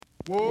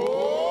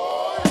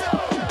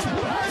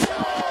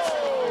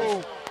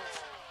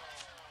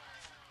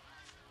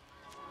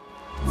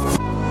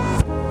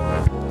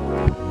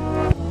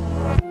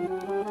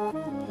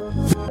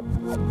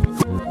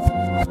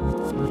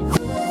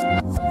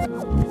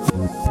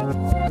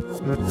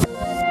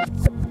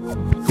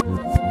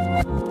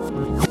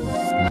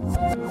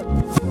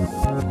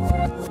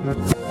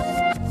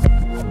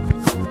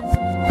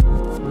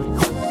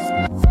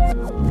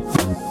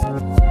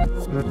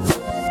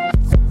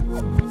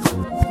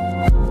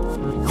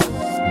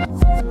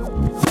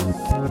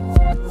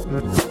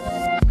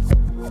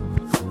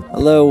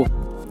Hello,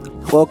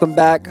 welcome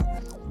back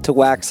to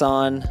Wax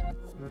On,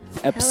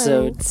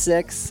 episode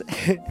 6.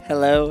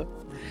 Hello.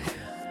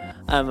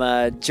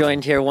 I'm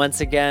joined here once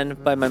again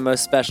by my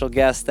most special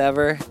guest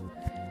ever,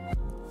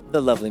 the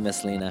lovely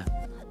Miss Lena.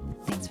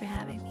 Thanks for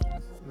having me.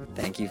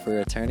 Thank you for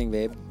returning,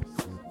 babe.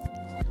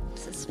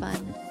 This is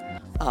fun.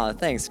 Oh,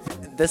 thanks.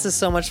 This is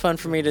so much fun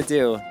for me to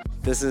do.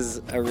 This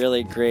is a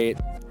really great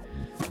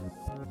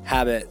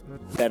habit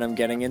that I'm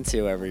getting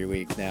into every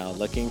week now,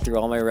 looking through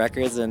all my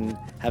records and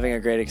having a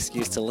great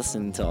excuse to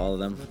listen to all of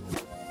them.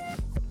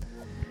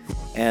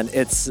 And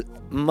it's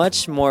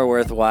much more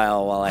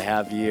worthwhile while I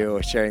have you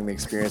sharing the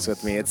experience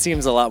with me. It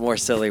seems a lot more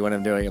silly when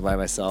I'm doing it by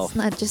myself. It's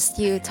not just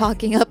you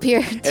talking up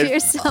here to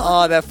yourself.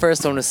 Oh, that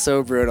first one was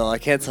so brutal. I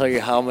can't tell you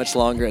how much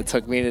longer it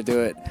took me to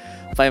do it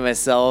by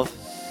myself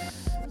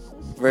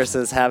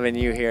versus having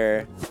you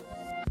here.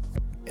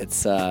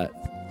 It's a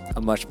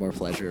much more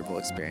pleasurable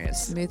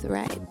experience. Smooth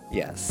ride.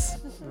 Yes.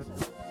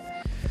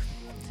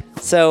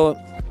 So,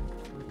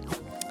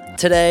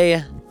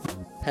 today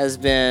has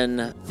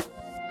been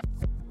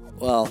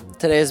a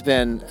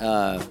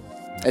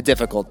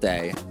difficult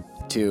day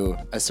to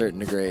a certain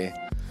degree.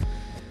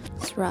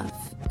 It's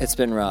rough. It's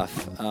been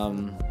rough.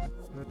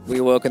 We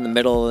woke in the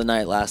middle of the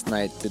night last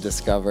night to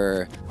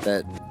discover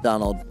that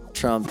Donald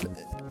Trump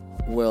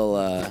will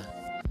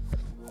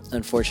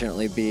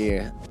unfortunately be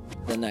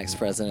the next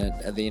president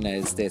of the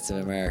United States of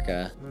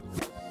America.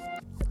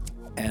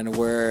 And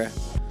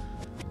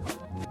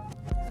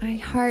my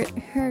heart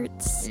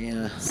hurts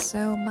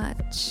so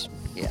much.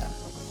 Yeah.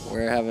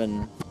 We're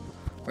having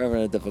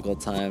a difficult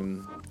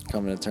time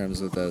coming to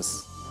terms with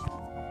this.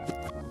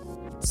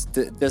 It's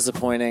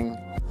disappointing,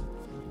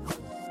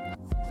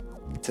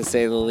 to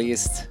say the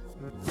least,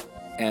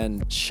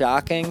 and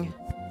shocking.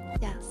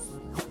 Yes.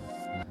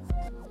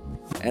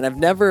 And I've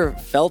never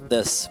felt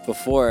this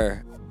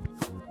before.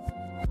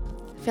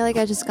 I feel like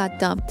I just got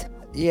dumped.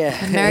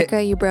 Yeah.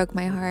 America, you broke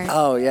my heart.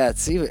 Oh, yeah.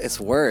 It's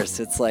worse.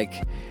 It's like,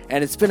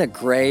 and it's been a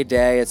gray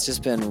day. It's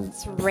just been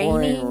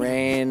pouring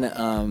rain.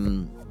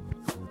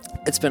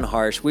 It's been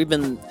harsh. We've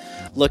been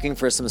looking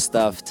for some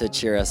stuff to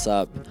cheer us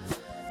up,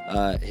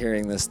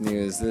 hearing this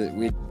news.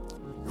 We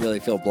really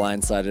feel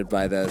blindsided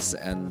by this.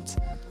 And,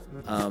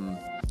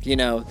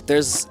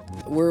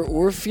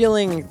 we're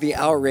feeling the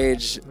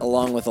outrage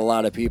along with a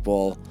lot of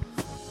people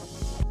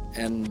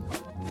and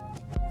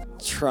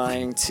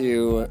trying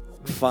to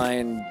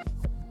find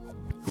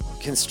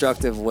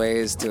constructive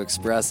ways to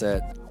express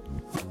it.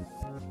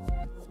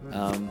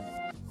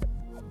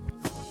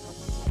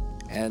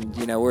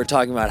 We're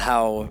talking about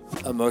how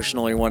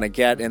emotional we want to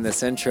get in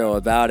this intro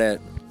about it.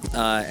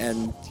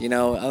 I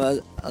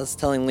was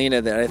telling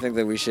Lena that I think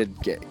that we should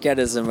get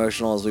as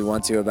emotional as we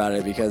want to about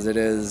it, because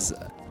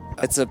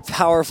it's a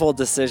powerful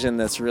decision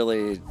that's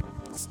really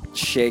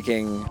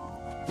shaking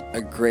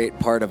a great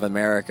part of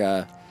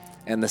America.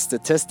 And the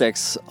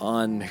statistics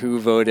on who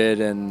voted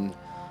and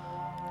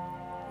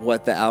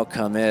what the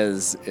outcome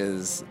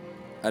is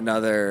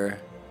another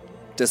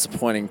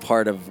disappointing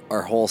part of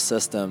our whole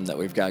system that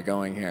we've got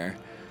going here.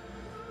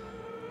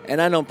 And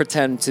I don't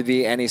pretend to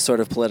be any sort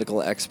of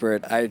political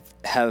expert. I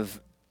have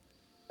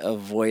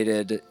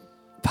avoided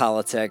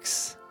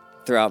politics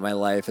throughout my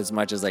life as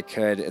much as I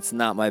could. It's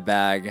not my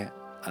bag.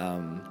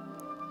 I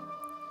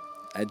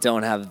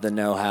don't have the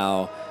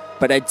know-how,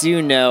 but I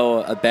do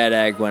know a bad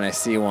egg when I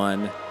see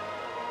one.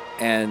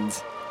 And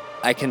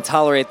I can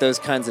tolerate those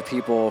kinds of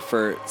people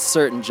for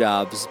certain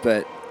jobs,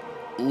 but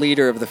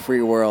leader of the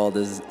free world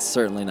is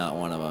certainly not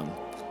one of them.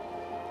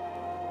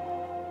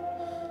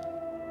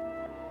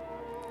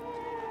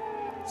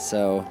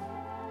 So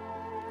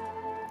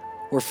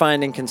we're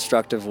finding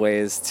constructive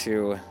ways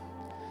to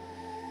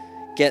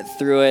get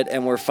through it,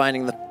 and we're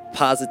finding the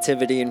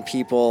positivity in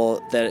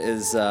people that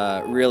is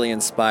really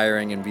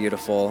inspiring and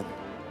beautiful.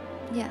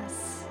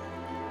 Yes.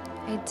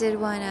 I did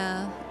want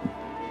to,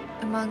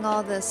 among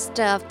all the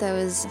stuff that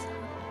was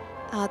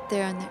out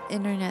there on the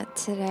internet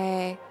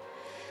today,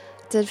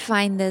 did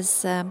find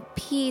this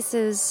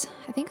piece.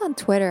 I think on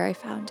Twitter I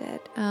found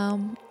it.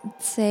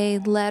 It's a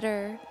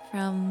letter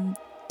from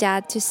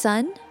dad to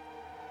son.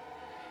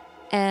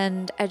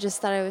 And I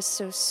just thought it was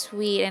so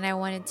sweet, and I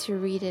wanted to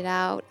read it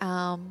out.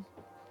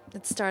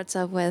 It starts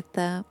off with,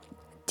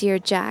 Dear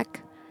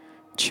Jack,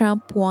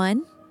 Trump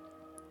won.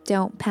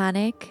 Don't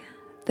panic.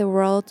 The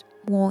world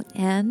won't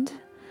end.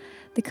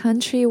 The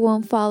country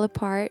won't fall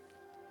apart.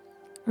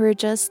 We're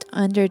just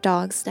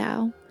underdogs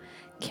now,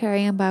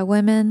 carried on by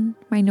women,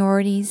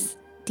 minorities,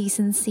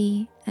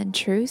 decency, and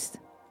truth.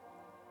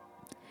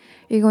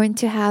 You're going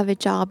to have a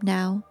job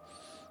now.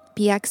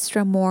 Be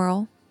extra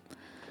moral.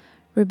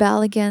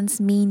 Rebel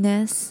against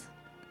meanness.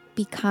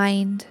 Be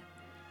kind.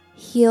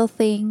 Heal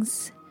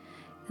things.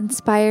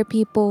 Inspire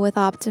people with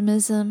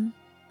optimism.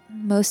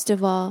 Most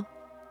of all,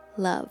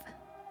 love.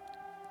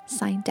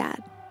 Signed,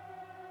 Dad.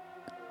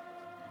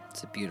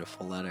 It's a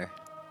beautiful letter.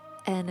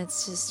 And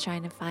it's just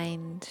trying to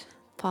find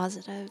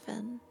positive,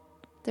 and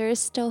there is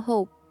still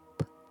hope.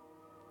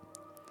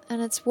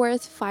 And it's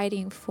worth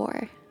fighting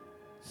for.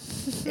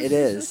 It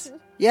is.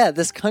 Yeah,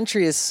 this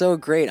country is so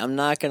great. I'm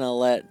not going to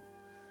let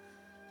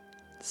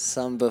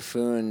some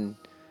buffoon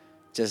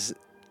just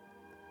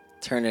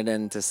turn it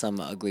into some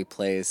ugly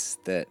place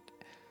that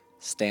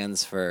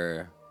stands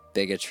for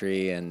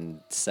bigotry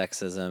and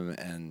sexism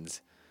and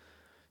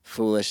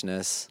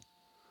foolishness.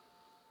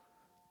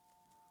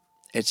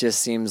 It just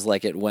seems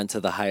like it went to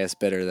the highest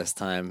bidder this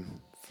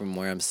time from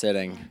where I'm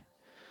sitting.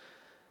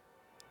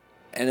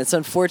 And it's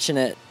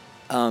unfortunate.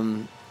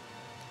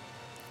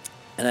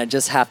 And I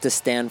just have to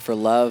stand for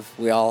love.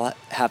 We all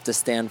have to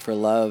stand for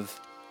love.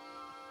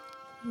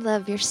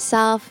 Love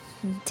yourself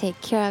and take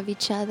care of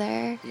each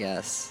other.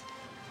 Yes.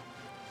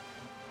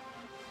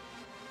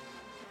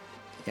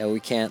 Yeah,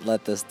 we can't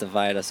let this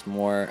divide us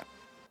more.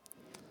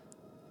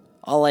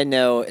 All I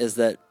know is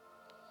that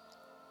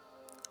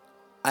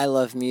I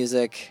love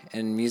music,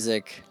 and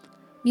music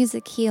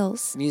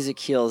heals. Music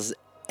heals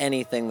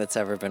anything that's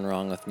ever been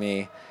wrong with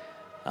me.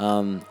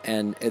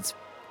 And it's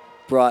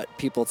brought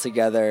people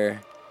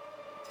together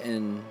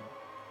in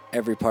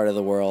every part of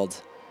the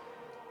world.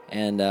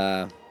 And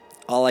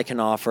all I can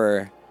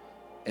offer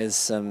is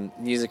some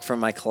music from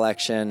my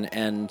collection.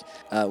 And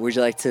would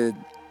you like to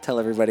tell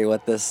everybody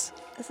what this...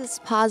 This is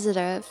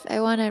positive.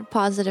 I wanted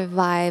positive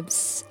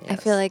vibes. Yes. I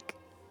feel like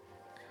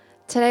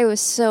today was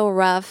so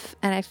rough,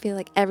 and I feel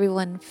like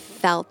everyone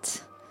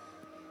felt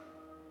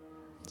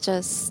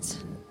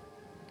just...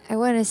 I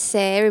want to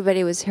say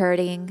everybody was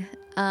hurting.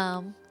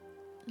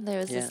 There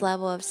was this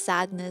level of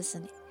sadness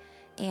and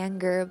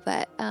anger,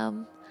 but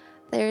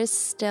there's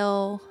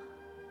still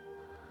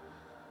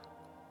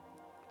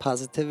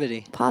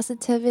positivity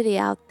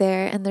out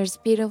there, and there's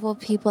beautiful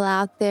people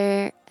out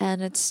there,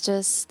 and it's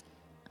just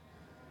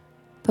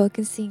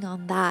focusing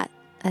on that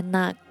and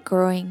not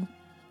growing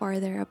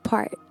farther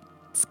apart.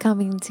 It's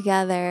coming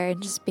together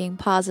and just being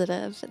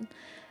positive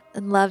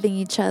and loving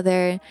each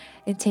other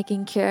and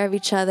taking care of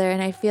each other.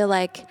 And I feel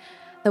like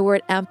the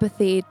word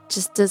empathy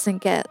just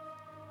doesn't get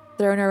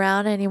thrown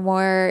around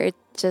anymore. It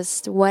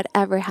just,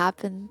 whatever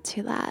happened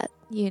to that,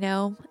 you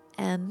know?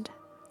 And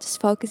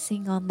just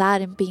focusing on that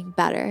and being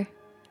better.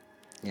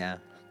 Yeah.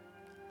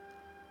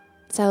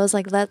 So I was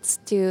like, let's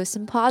do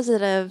some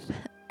positive,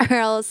 or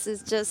else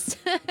it's just...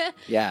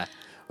 Yeah.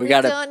 We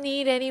don't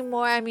need any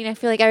more. I mean, I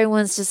feel like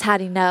everyone's just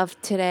had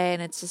enough today,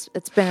 and it's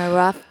been a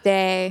rough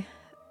day.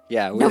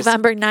 Yeah.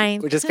 November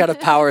 9th. We just got to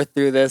power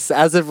through this.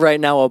 As of right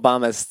now,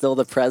 Obama is still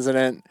the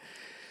president.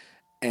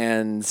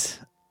 And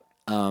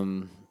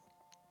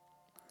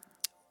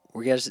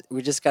we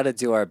just got to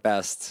do our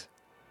best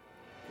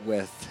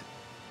with...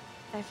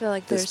 I feel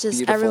like this there's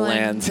just beautiful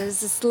land. There's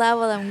this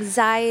level of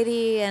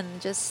anxiety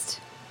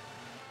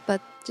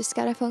but just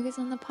got to focus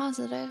on the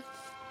positive.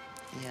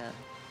 Yeah.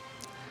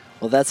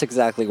 Well, that's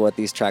exactly what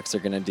these tracks are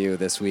going to do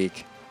this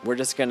week. We're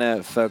just going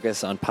to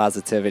focus on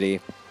positivity.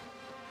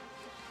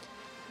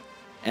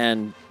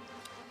 And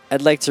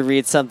I'd like to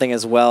read something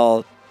as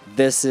well.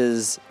 This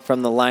is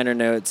from the liner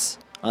notes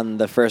on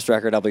the first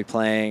record I'll be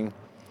playing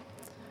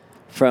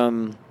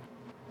from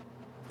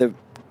the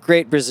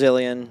great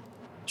Brazilian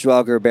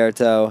João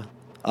Gilberto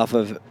off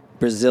of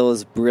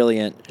Brazil's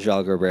brilliant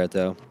João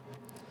Gilberto.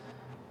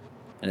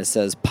 And it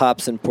says,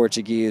 Pops in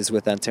Portuguese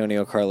with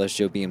Antonio Carlos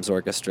Jobim's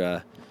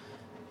orchestra.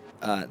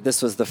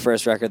 This was the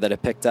first record that I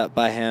picked up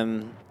by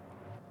him.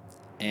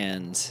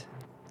 And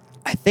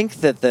I think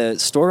that the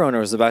store owner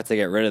was about to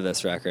get rid of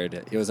this record.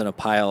 It was in a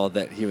pile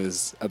that he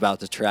was about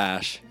to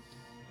trash.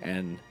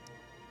 And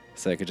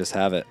so I could just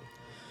have it.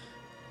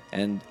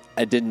 And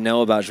I didn't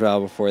know about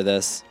João before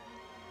this.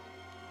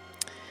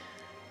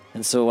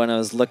 And so when I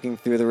was looking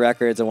through the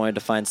records, I wanted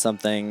to find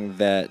something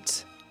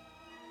that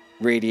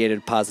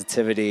radiated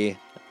positivity.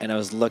 And I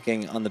was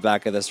looking on the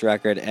back of this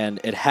record, and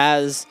it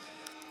has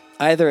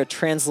either a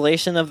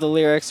translation of the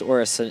lyrics or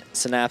a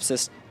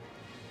synopsis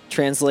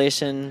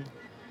translation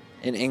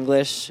in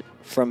English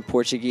from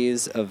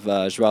Portuguese of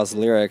João's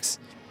lyrics.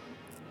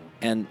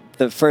 And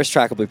the first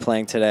track I'll be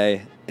playing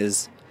today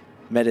is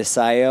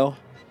Meditação,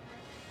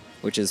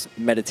 which is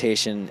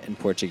meditation in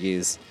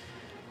Portuguese.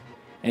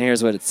 And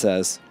here's what it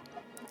says.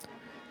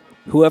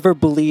 Whoever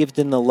believed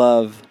in the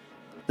love,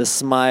 the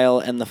smile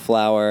and the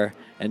flower,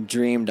 and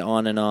dreamed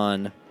on,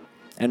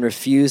 and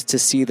refused to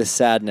see the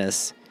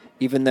sadness,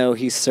 even though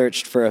he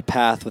searched for a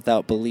path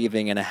without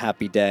believing in a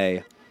happy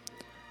day,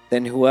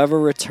 then whoever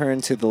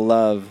returned to the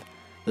love,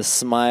 the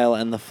smile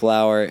and the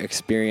flower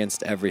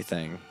experienced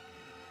everything.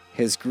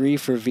 His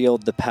grief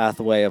revealed the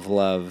pathway of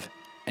love,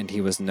 and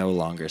he was no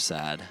longer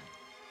sad.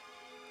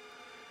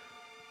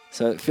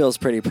 So it feels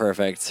pretty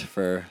perfect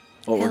for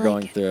what we're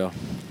going through.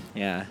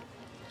 Yeah.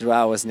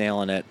 Joao was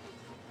nailing it.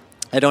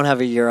 I don't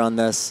have a year on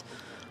this,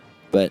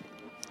 but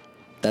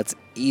that's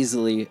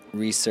easily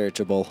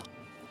researchable.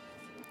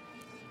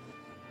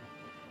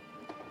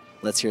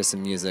 Let's hear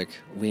some music.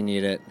 We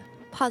need it.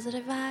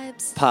 Positive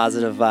vibes.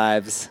 Positive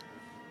vibes.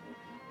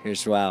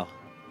 Here's Joao.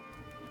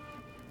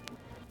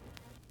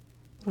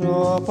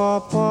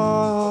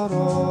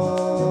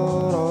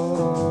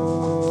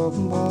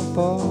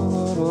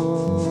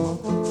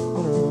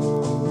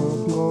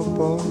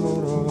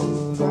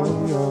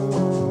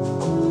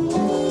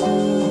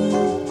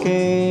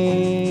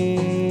 Quem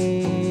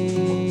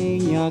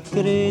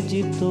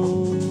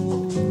acreditou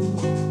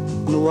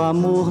no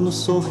amor, no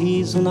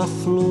sorriso, na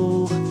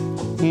flor,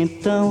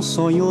 então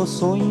sonhou,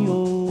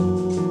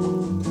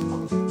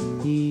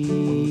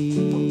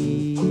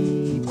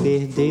 e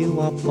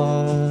perdeu a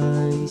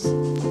paz.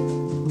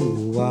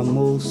 O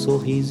amor, o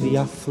sorriso e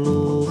a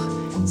flor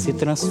se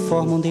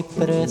transformam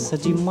depressa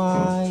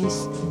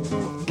demais.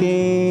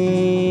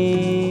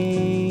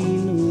 Quem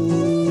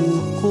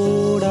no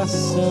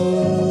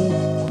coração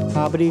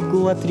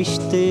abrigou a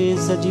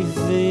tristeza de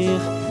ver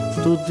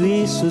tudo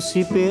isso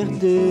se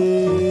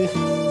perder,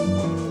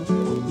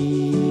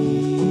 e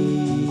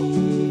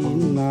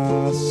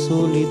na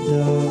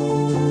solidão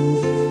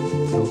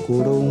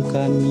procurou um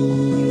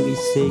caminho e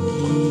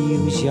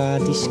seguiu, já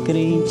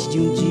descrente de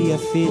um dia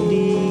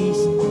feliz.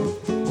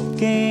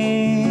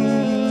 Quem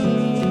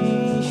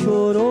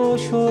chorou,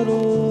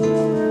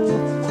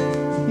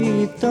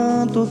 e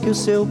tanto que o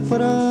seu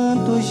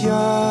pranto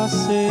já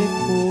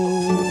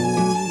secou.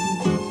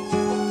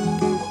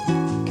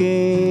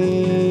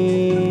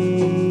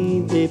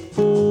 Quem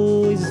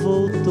depois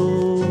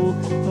voltou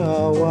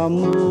ao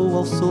amor,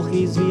 ao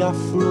sorriso e à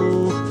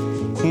flor,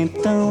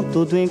 então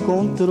tudo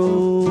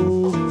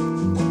encontrou,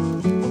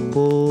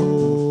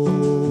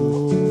 pois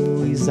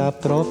a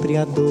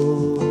própria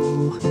dor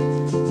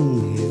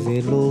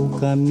revelou o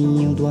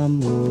caminho do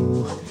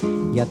amor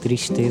e a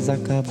tristeza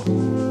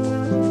acabou.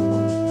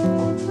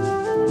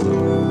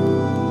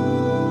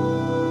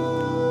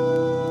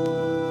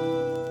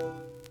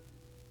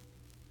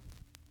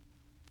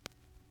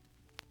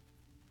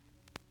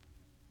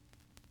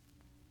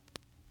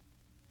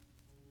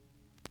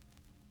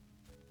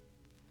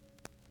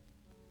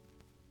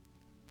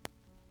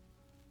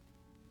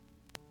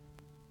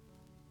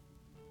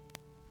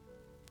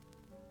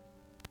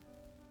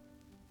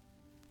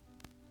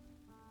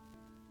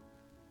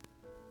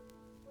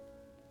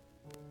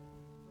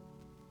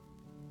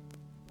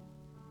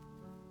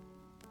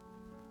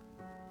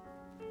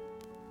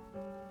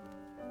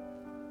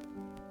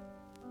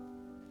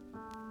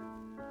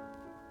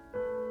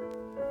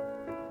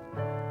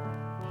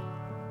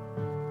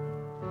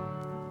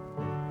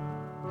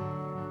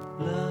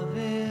 Love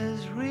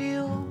is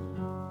real.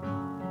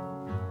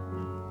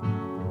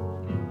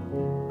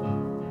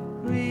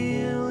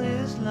 Real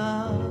is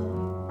love.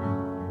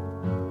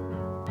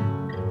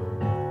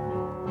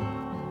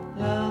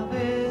 Love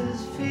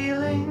is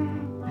feeling.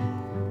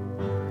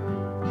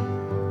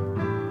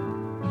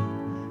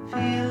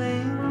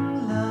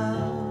 Feeling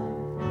love.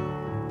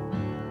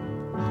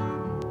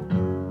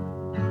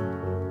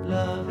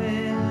 Love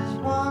is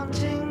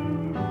wanting.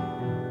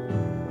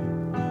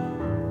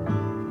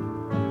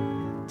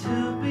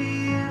 To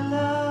be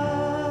loved.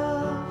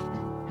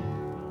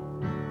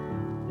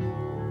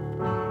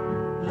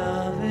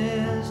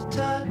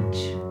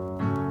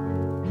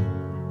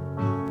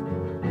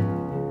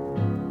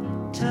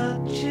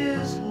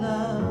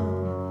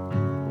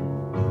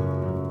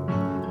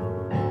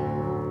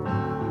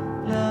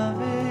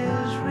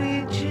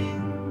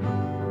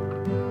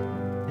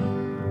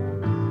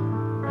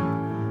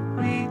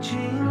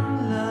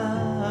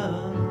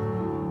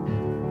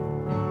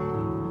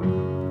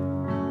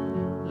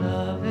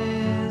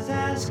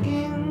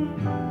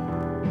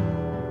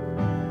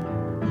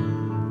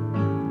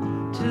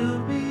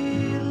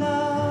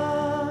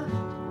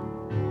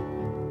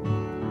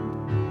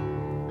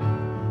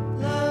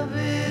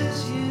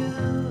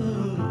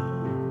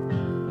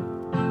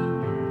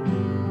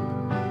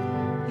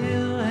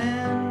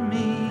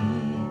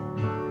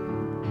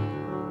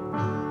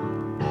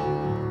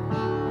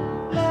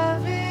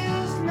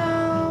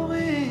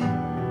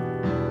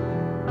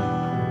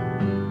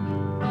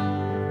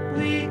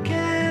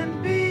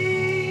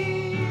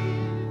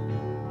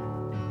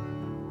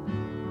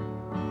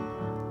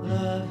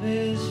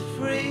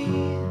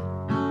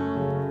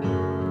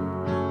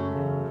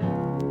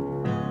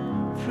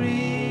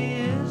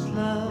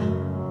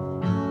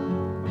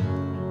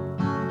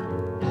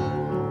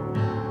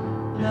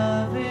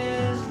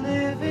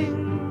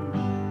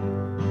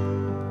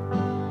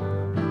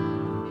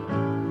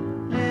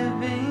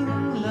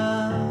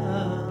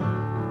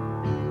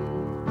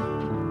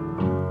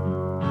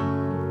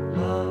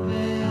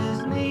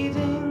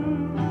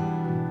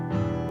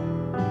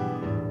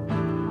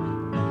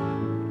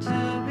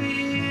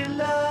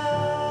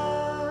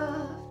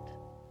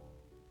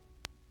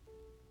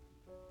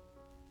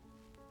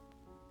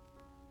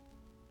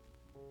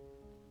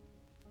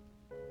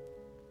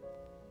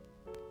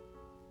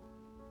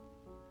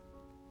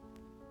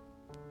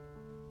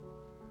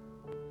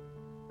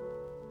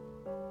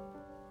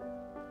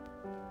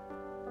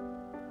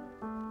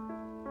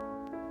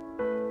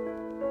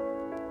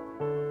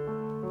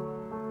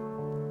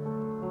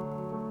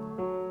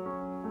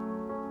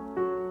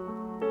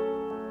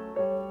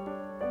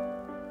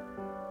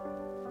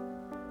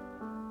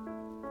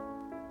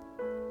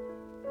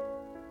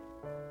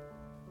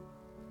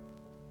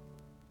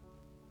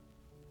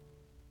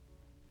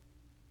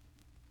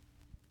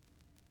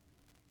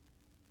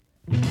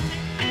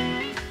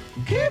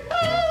 keep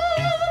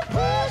on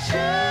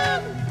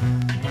pushing.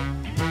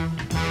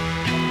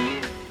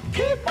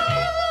 Keep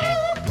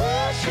on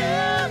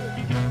pushing.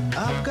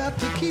 I've got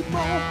to keep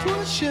on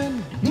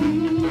pushing.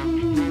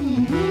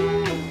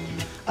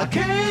 I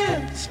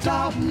can't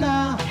stop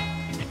now.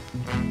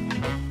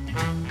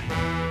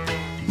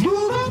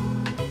 Move up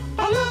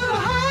a little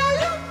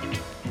higher.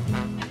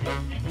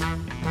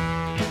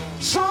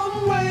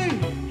 Some way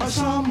or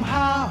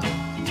somehow.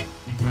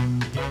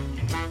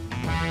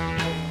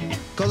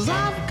 'Cause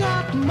I've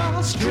got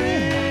my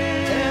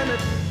strength and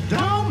it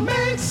don't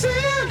make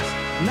sense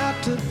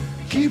not to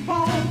keep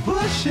on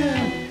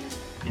pushing.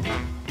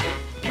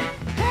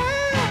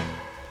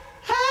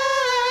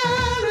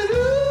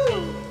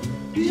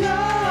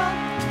 Hallelujah.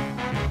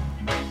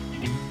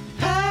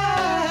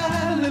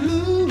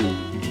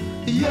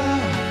 Hallelujah.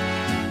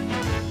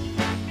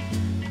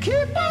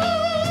 Keep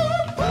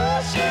on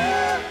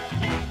pushing.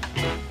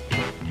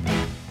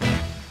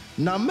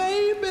 Now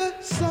maybe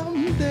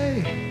someday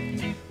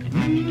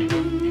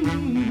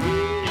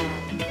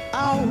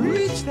I'll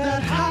reach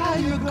that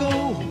higher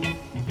goal.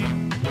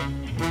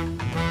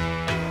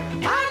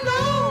 I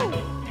know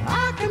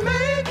I can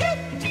make it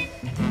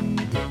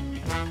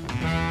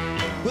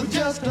with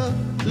just a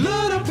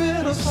little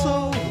bit of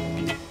soul.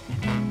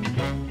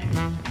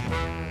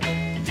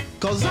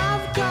 'Cause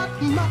I've got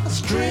my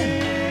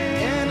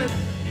strength and it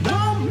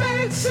don't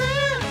make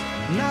sense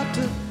not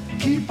to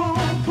keep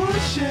on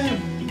pushing.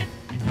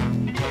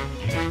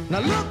 Now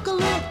look a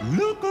look,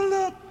 look a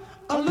look,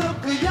 a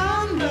look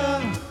yonder.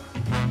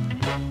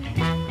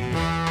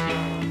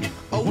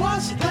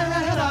 What's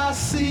that I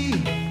see?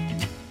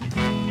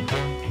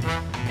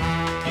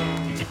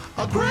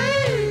 A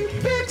great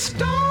big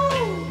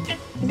stone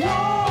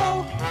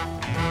wall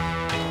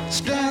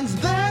stands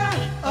there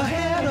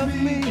ahead of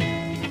me.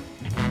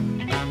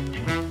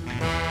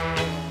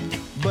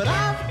 But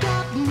I've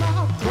got my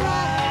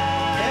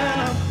pride and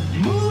I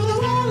move the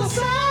wall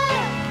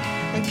aside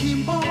and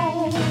keep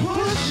on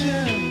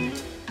pushing.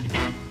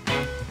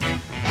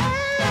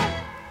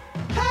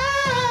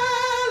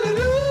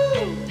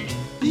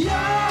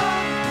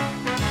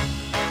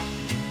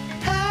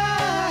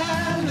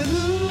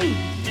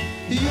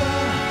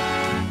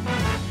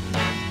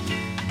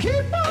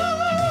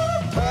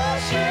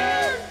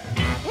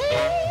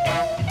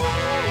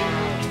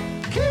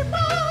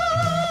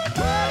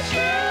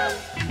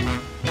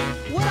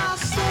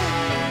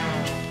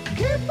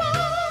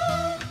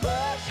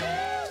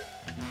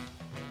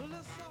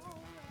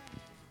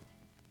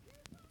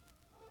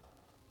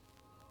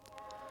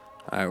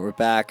 All right, we're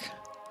back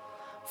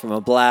from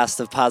a blast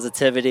of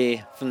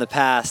positivity from the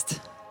past.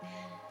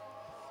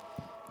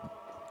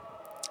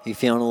 You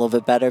feeling a little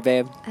bit better,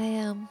 babe? I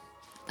am.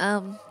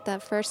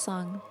 That first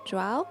song,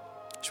 Joao,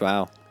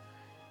 Wow.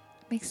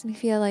 makes me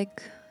feel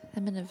like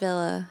I'm in a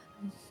villa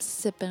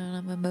sipping on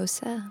a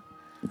mimosa.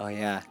 Oh,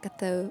 yeah. Got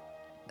the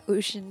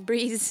ocean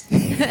breeze.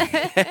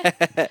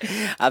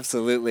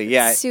 Absolutely.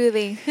 Yeah.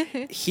 Soothing.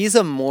 He's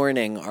a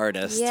morning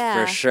artist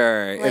Yeah. for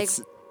sure. Like It's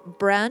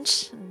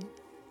brunch.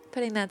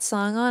 Putting that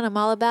song on, I'm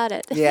all about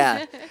it.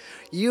 yeah.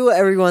 You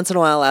every once in a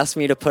while ask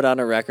me to put on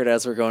a record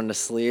as we're going to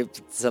sleep,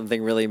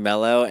 something really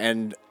mellow,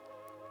 and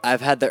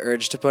I've had the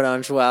urge to put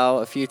on Joao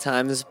a few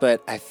times,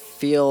 but I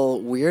feel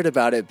weird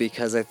about it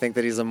because I think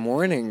that he's a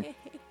morning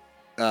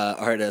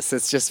artist.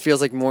 It just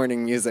feels like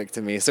morning music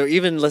to me. So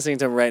even listening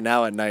to him right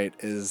now at night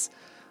is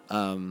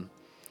I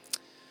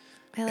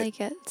like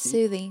it.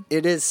 Soothing.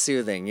 it is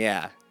soothing,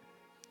 yeah.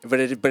 But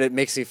it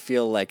makes you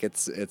feel like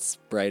it's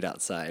bright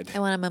outside. I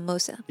want a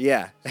mimosa.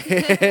 Yeah.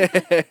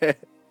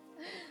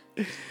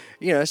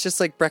 You know, it's just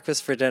like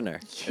breakfast for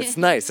dinner. It's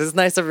nice. It's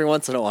nice every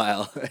once in a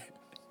while.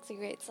 It's a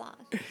great song.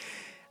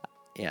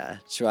 Yeah.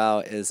 Joao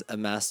is a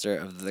master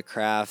of the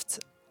craft.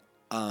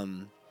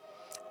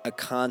 A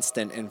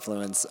constant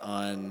influence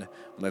on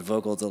my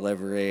vocal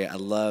delivery. I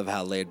love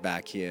how laid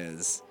back he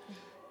is.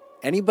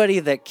 Anybody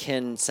that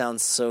can sound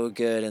so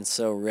good and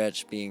so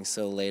rich being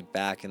so laid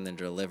back in the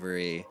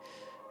delivery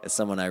is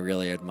someone I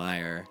really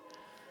admire.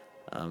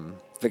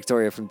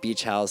 Victoria from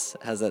Beach House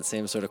has that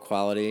same sort of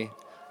quality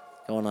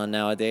going on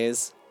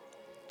nowadays.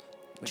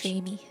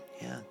 Dreamy.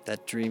 Yeah,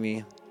 that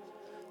dreaminess.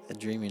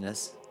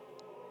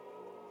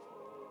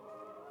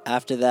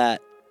 After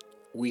that,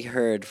 we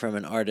heard from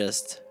an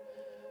artist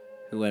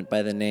who went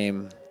by the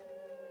name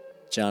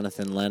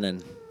Jonathan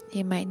Lennon.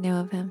 You might know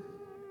of him.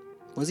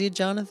 Was he a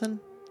Jonathan?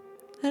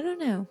 I don't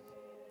know.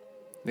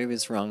 Maybe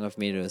it's wrong of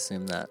me to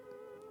assume that.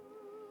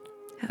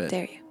 How But-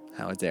 dare you?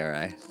 How dare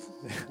I?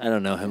 I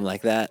don't know him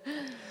like that.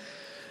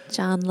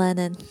 John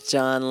Lennon.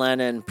 John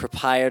Lennon,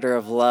 Proprietor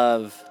of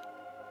Love.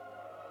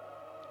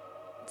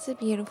 It's a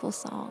beautiful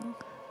song.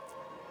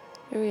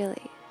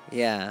 Really.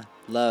 Yeah,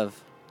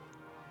 Love.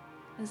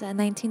 Was that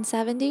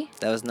 1970?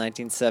 That was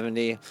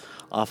 1970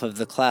 off of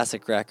the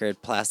classic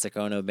record, Plastic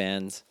Ono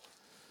Band.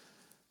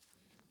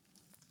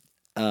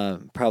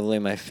 Probably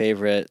my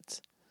favorite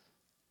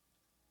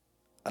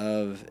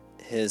of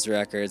his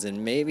records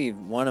and maybe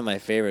one of my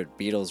favorite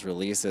Beatles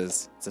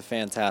releases. It's a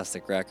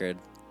fantastic record,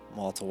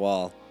 wall to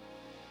wall.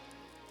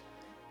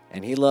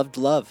 And he loved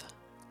love.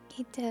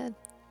 He did.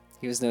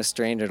 He was no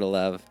stranger to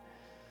love.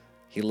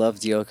 He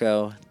loved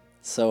Yoko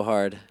so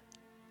hard.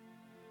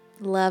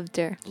 Loved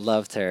her.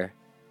 Loved her,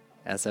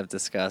 as I've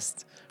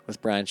discussed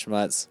with Brian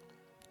Schmutz.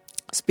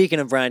 Speaking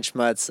of Brian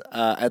Schmutz,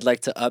 I'd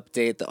like to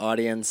update the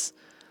audience.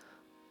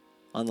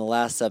 On the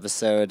last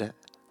episode,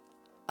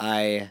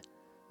 I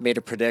made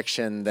a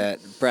prediction that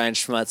Brian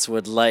Schmutz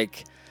would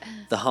like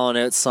the Hall &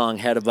 Oates song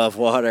Head Above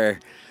Water,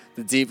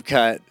 the deep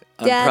cut,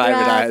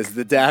 unprivatized,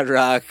 the dad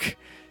rock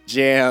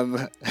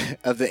jam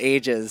of the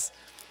ages.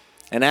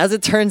 And as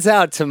it turns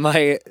out, to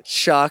my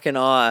shock and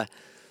awe,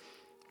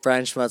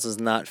 Brian Schmutz was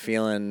not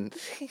feeling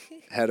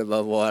Head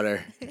Above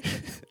Water.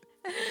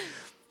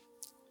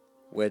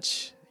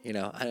 Which, you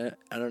know, I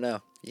don't know.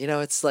 You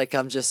know, it's like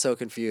I'm just so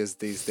confused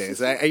these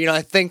days.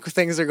 I think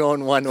things are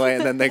going one way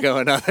and then they go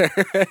another.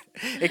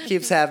 It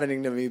keeps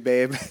happening to me,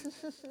 babe.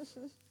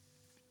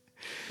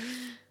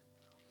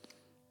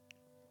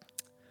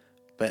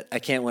 But I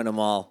can't win them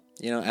all.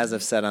 You know, as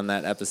I've said on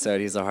that episode,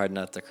 he's a hard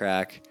nut to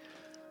crack.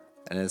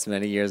 And as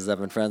many years as I've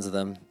been friends with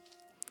him,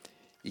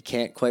 you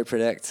can't quite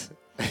predict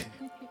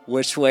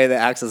which way the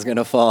axe is going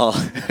to fall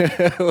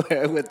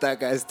with that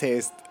guy's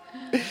taste.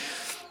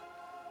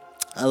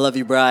 I love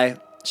you, Bri.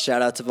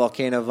 Shout out to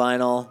Volcano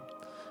Vinyl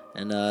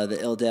and the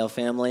Illdale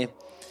family.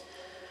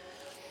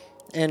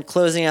 And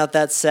closing out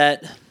that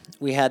set,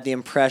 we had the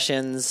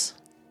Impressions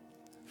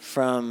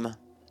from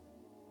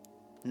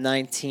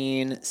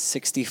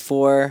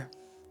 1964.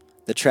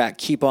 The track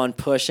Keep On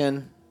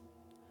Pushing.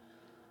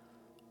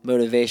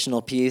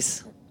 Motivational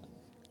piece.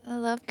 I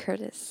love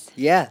Curtis.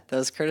 Yeah, that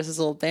was Curtis's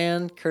old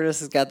band. Curtis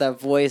has got that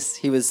voice.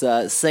 He was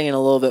singing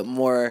a little bit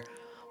more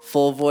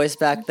full voice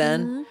back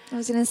then. I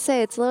was going to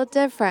say, it's a little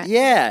different.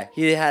 Yeah,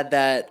 he had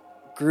that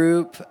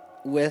group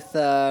with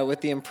the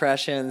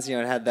Impressions. You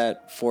know, it had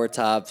that Four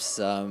Tops,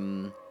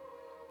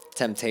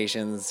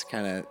 Temptations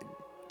kind of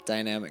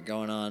dynamic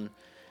going on.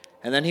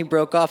 And then he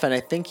broke off, and I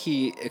think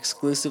he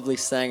exclusively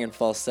sang in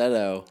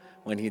falsetto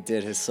when he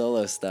did his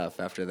solo stuff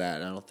after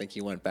that. I don't think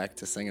he went back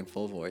to singing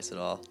full voice at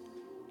all.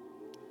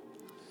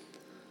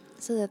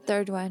 So the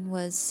third one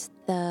was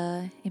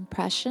the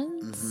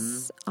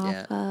Impressions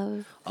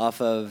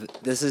off of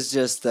this is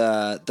just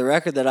the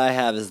record that I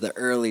have is the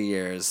early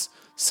years.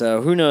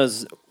 So who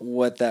knows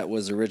what that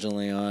was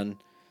originally on.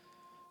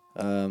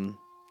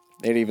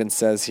 It even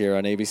says here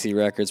on ABC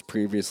Records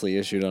previously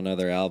issued on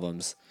other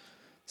albums.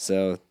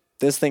 So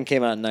this thing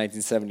came out in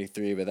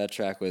 1973, but that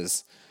track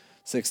was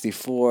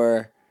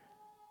 64.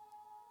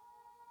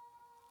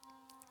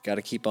 Got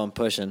to keep on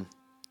pushing.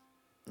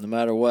 No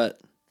matter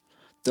what.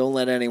 Don't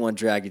let anyone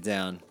drag you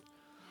down.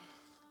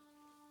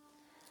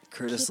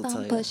 Curtis will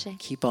tell you.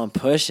 Keep on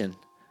pushing.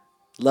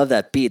 Love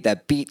that beat.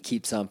 That beat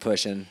keeps on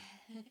pushing.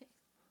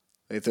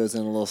 He throws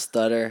in a little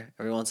stutter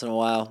every once in a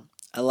while.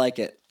 I like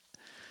it.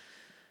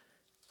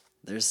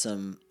 There's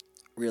some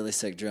really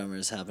sick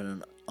drummers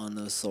happening on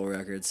those soul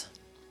records.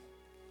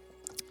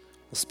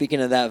 Well,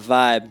 speaking of that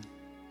vibe,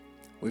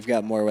 we've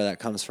got more where that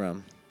comes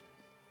from.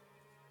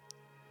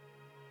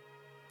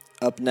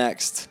 Up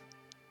next,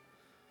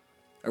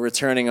 a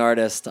returning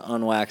artist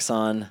on Wax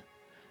On.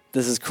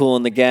 This is Kool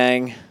and the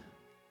Gang.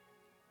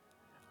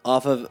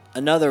 Off of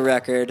another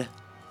record.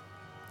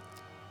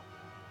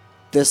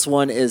 This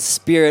one is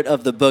Spirit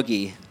of the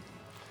Boogie,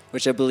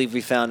 which I believe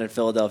we found in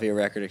Philadelphia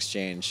Record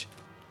Exchange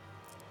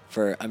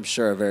for, I'm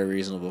sure, a very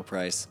reasonable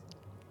price.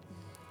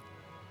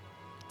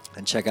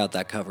 And check out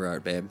that cover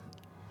art, babe.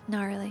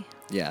 Gnarly.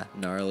 Yeah,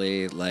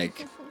 gnarly.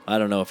 Like, I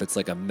don't know if it's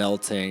like a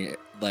melting,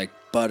 like,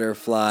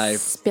 butterfly.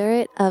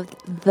 Spirit of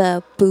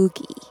the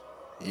Boogie.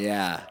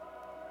 Yeah.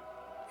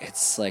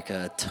 It's like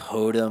a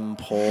totem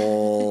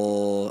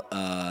pole.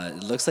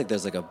 It looks like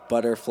there's like a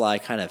butterfly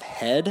kind of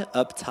head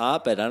up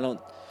top, but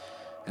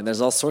and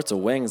there's all sorts of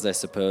wings, I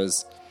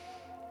suppose.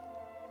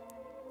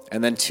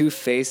 And then two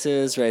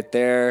faces right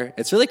there.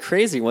 It's really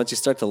crazy once you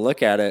start to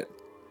look at it.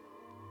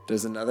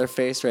 There's another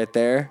face right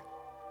there.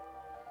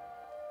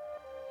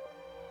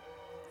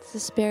 It's the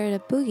Spirit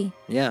of Boogie.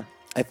 Yeah.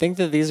 I think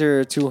that these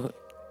are two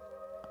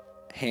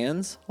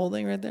hands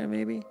holding right there,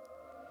 maybe.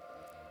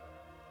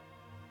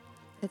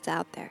 It's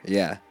out there.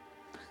 Yeah.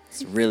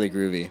 It's really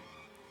groovy.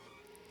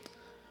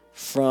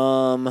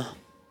 From,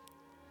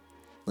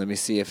 let me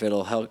see if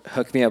it'll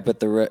hook me up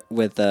with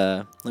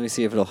let me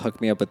see if it'll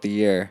hook me up with the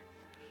year.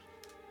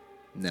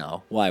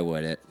 No, why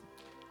would it?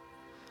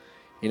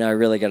 You know, I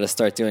really got to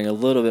start doing a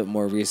little bit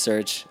more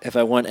research if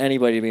I want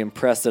anybody to be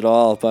impressed at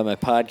all by my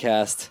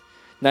podcast.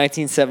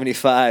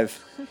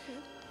 1975.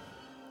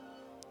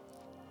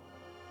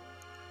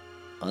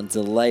 On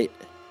Delight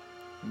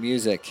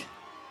Music.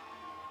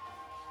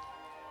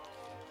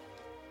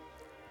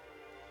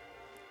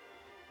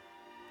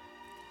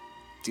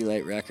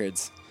 Delight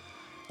Records.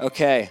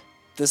 Okay,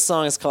 this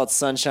song is called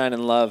Sunshine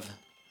and Love.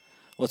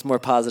 What's more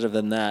positive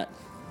than that?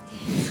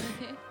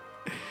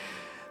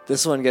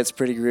 This one gets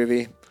pretty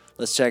groovy.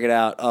 Let's check it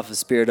out off of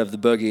Spirit of the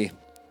Boogie.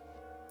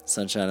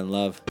 Sunshine and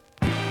Love.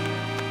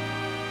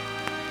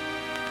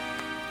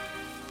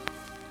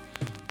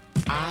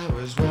 I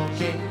was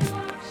walking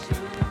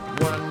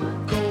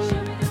one cold,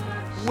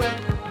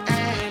 wet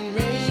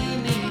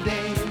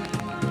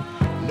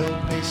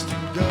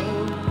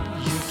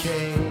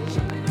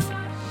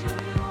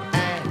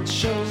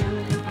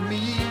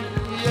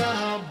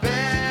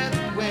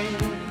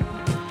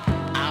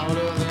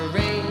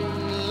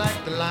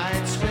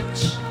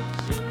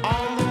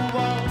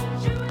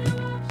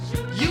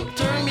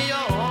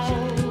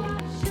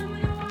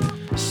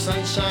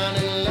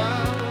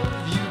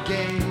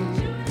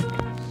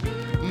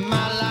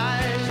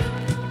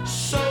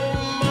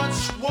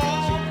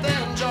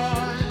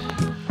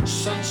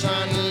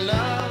sunshine and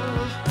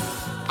love.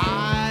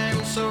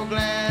 I'm so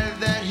glad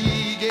that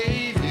he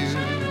gave you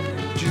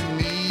to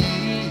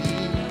me.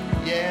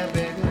 Yeah,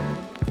 baby.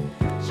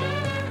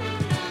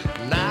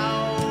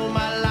 Now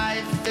my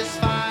life is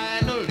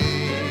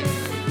finally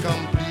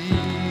complete.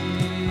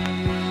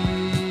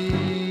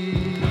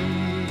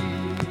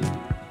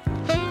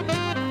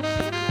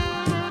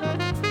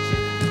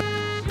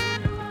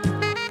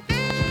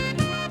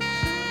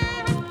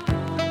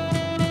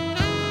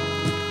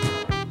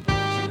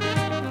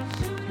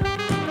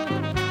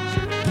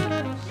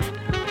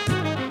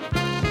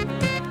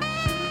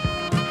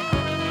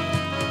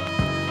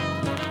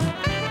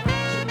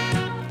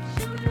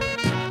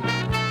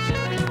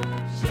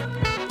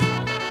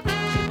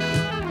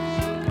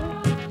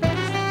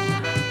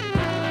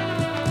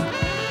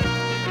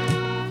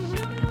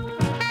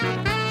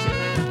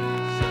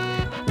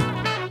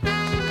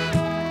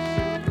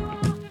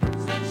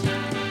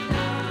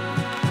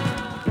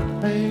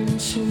 I'm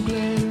so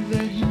glad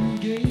that he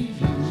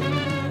gave you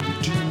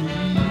to me.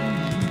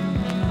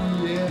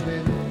 Yeah,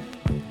 baby.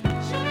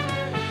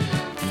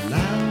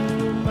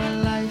 Now my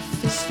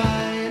life is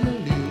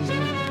finally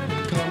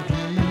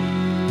complete.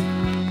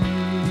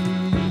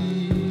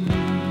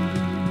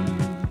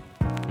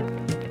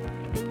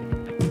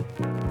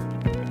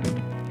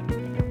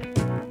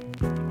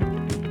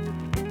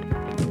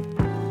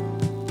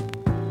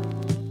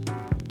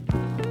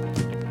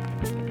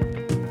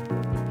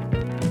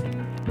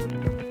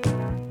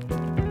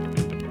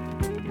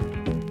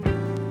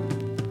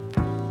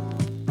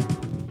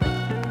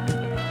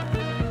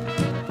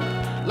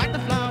 Like the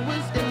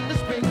flowers in the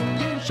spring,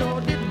 you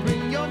sure did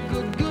bring your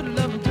good, good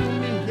love to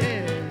me.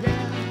 Yeah,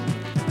 yeah.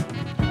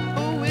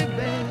 Oh, yeah,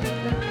 baby.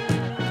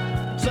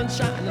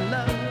 Sunshine and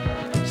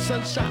love,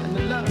 sunshine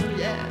and love,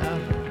 yeah.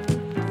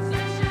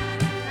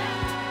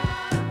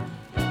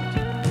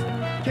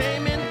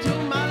 Came into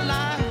my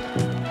life,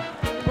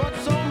 brought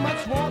so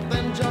much warmth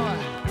and joy.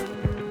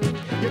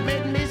 You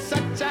made me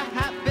such a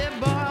happy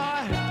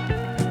boy.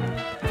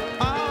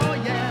 Oh,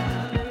 yeah.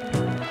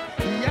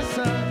 Yes,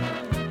 sir.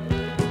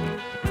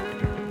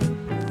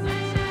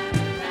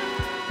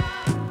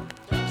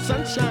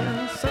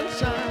 Sunshine,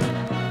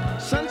 sunshine,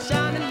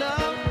 sunshine and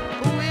love,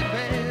 ooh, yeah,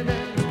 baby.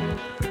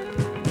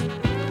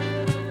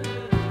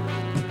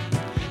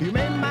 You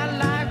made my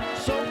life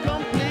so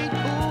complete,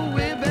 ooh,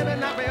 yeah, baby.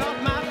 Knock me off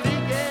my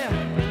feet, yeah.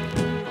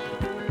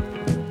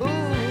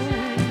 Ooh.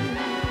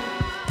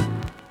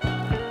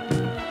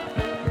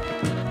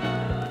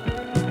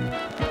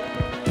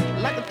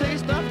 Like the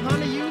taste of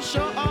honey, you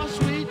sure are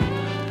sweet.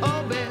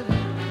 Oh, baby,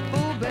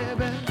 ooh,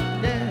 baby,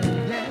 yeah,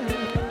 yeah.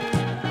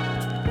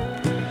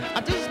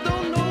 I just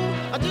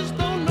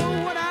don't know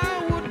what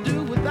I would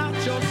do without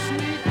your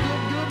sweet,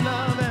 good, good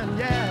love, and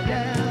yeah,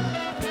 yeah.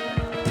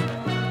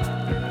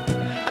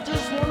 I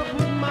just wanna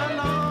put my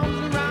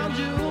arms around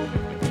you,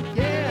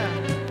 yeah,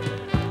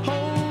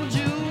 hold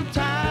you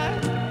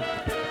tight,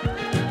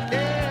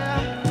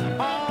 yeah,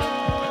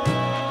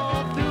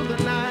 all through the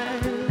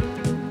night.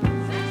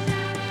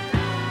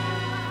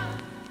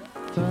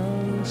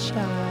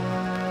 Sunshine.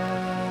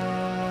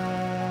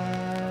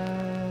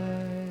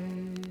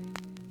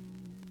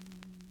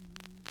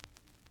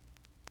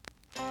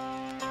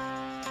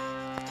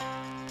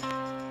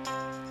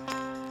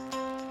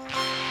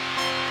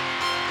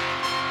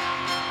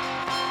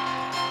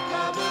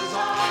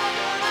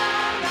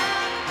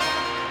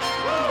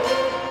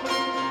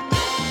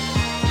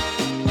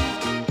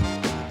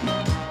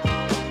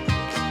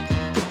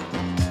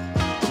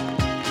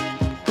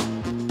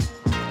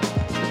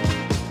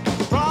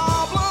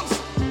 Problems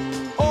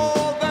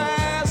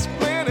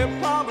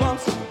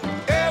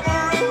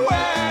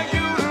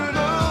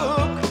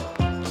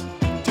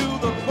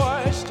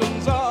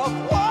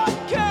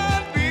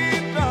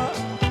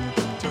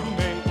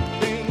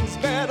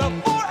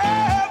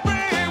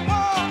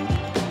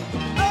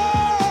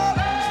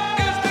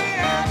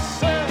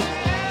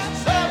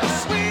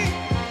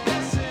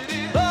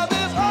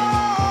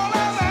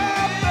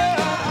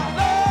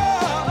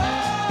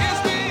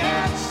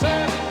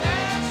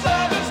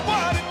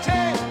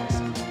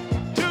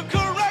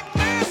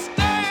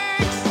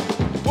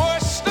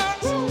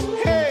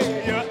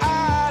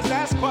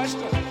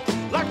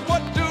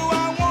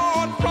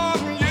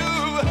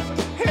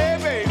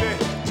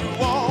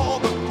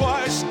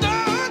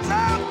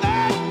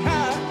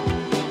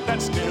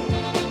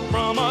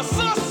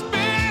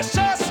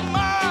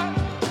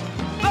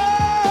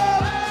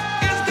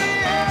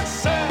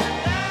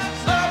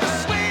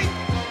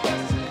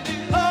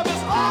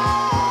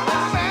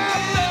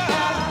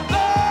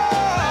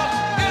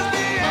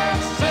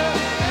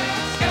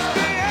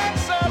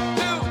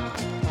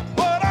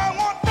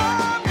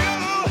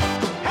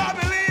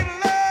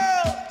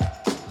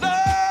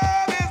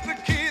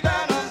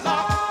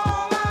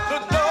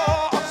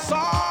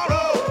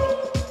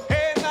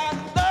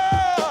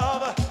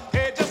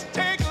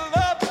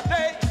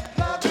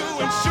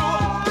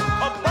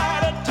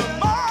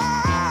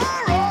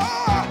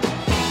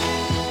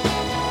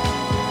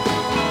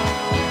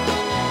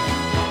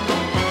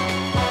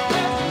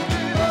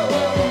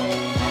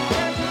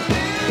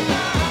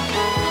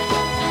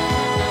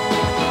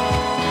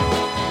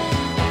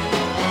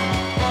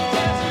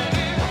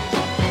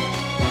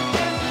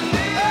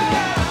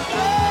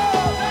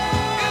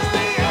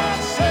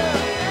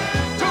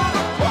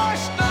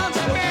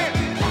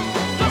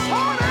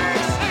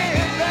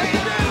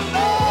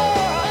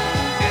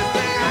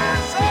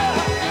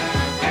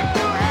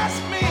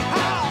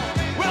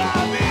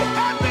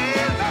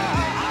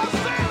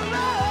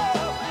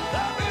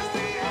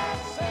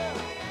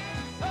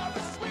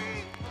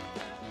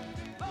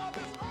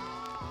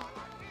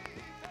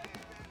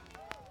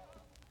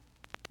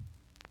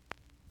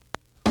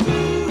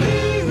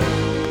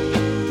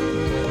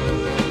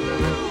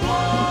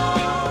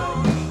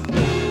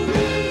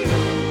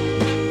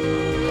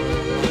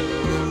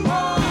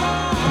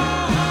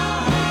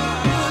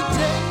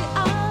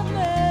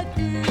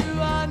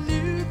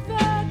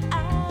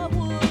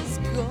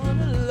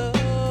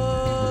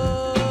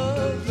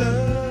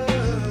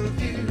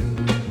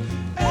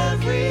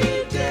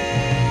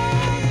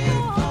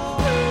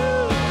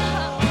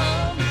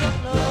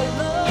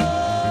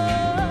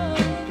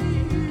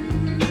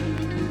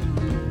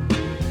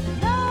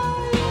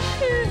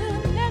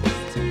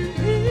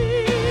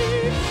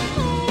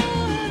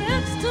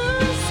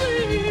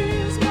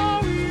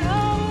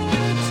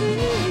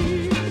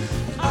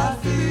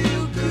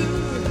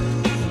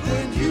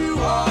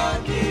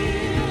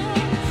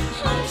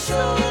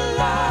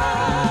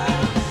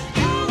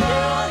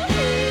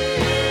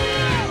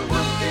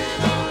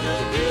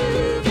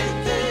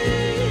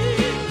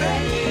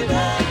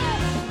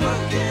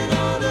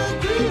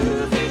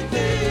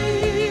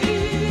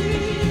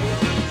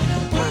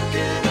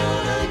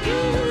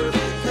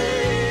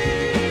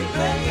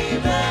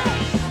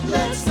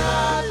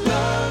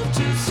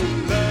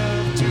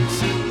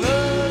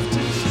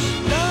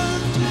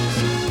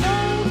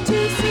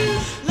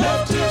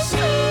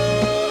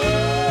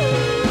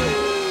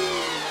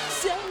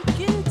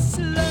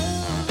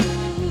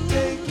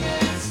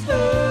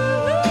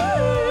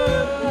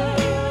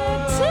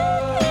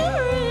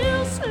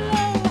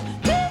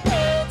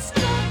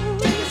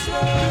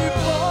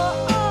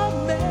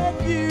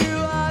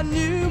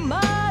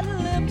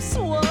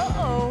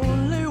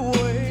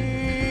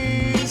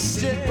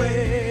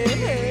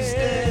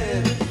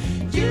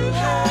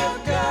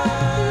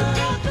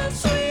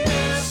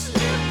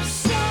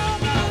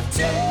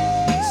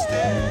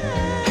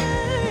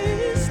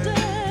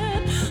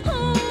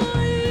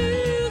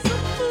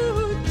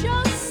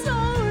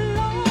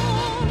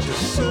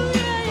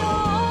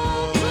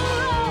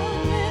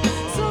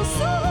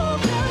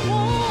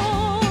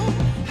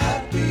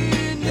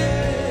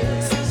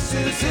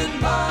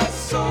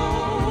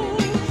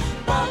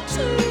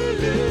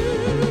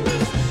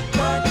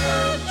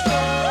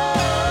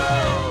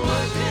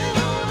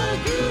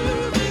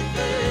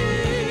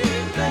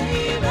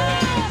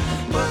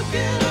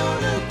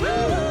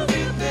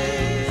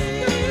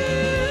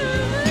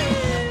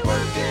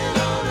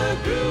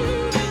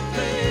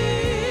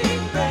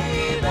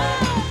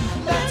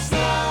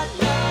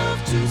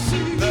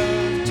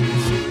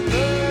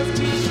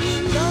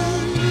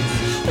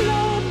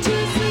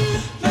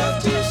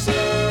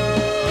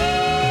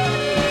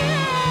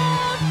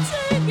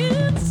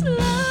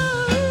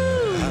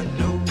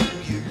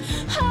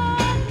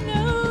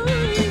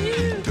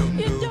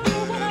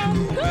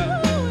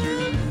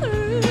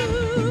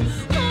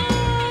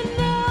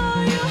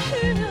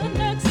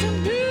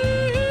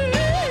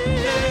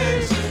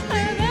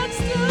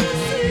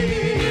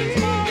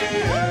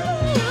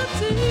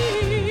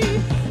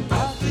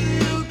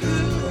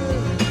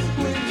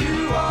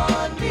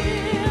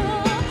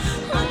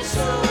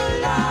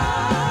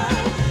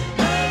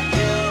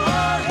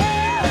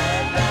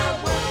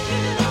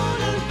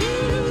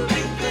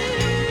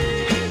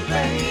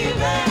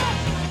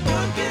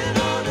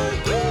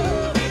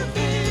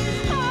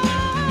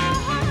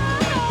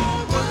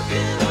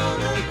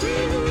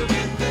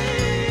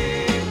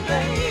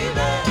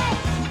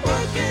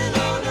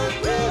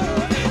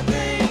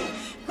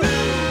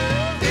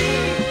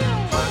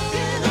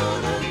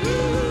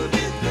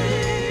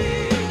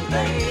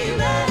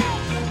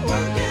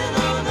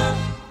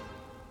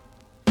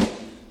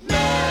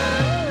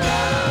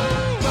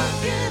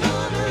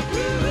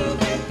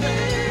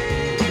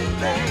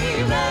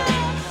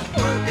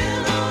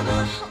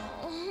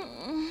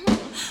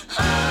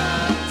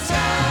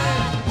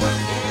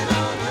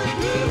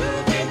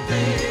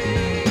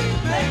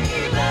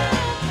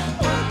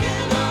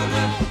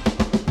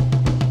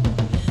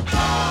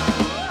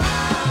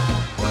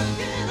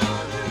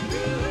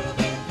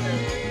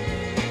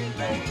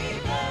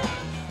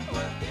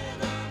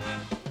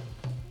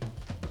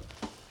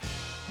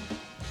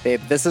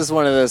Babe, this is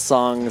one of those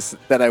songs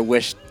that I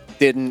wish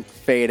didn't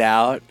fade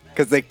out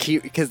because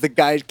the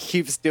guy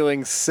keeps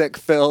doing sick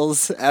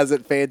fills as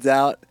it fades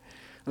out.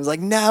 I was like,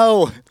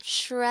 no,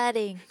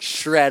 Shredding.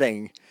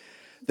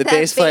 The That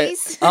bass player.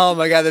 bass? Oh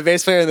my god, the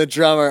bass player and the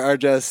drummer are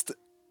just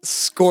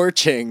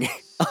scorching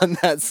on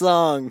that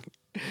song.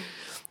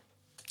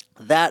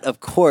 That, of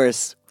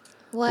course,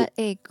 What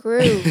a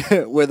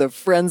groove. were the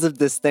Friends of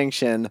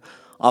Distinction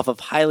off of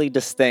Highly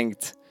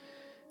Distinct,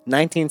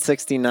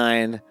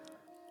 1969,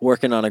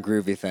 Working on a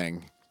Groovy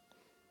Thing.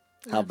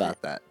 How Love about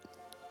it. that?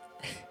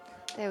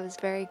 That was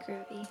very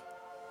groovy.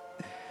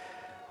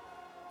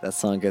 That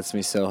song gets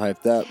me so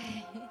hyped up.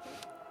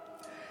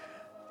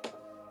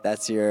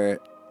 That's your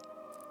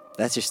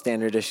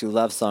standard issue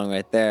love song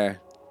right there.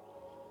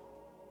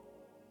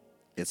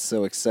 Get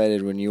so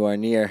excited when you are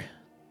near.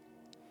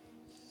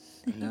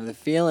 I know the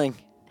feeling.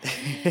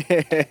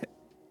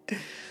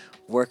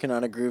 Working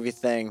on a Groovy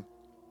Thing.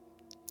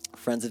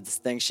 Friends of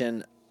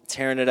Distinction,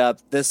 tearing it up.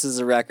 This is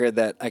a record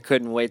that I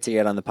couldn't wait to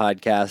get on the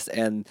podcast,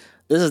 and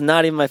this is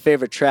not even my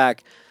favorite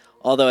track,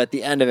 although at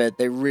the end of it,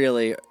 they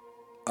really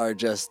are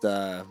just,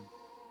 they're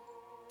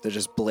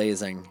just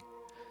blazing.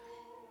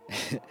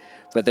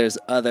 But there's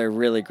other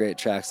really great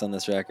tracks on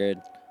this record.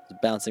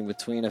 Bouncing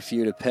between a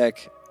few to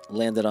pick,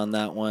 landed on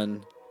that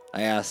one.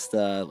 I asked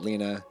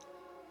Lena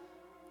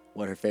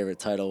what her favorite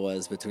title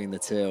was between the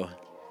two.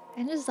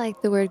 I just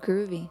like the word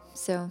groovy.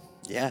 So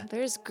Yeah,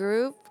 there's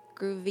groove,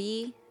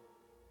 groovy.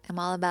 I'm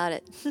all about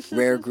it.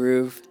 Rare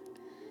Groove.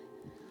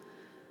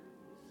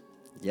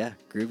 Yeah,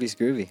 groovy's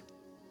groovy.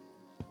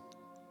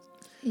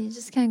 You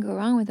just can't go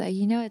wrong with that.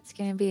 You know it's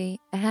going to be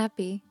it's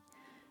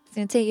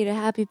going to take you to a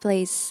happy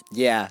place.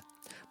 Yeah.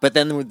 But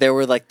then there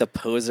were like the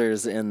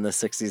posers in the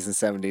 60s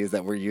and 70s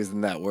that were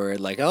using that word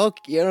like, oh,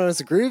 you know,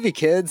 it's groovy,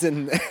 kids.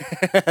 And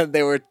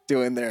they were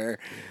doing their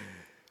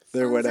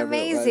Sounds whatever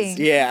it was.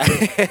 amazing.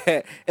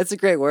 Yeah. It's a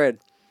great word.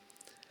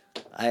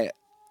 I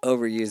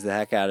overused the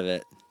heck out of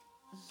it.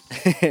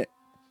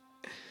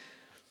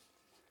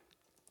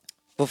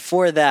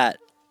 Before that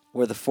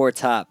were the Four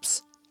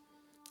Tops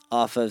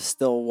off of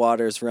Still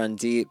Waters Run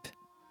Deep,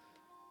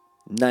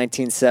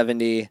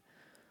 1970.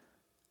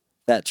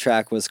 That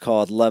track was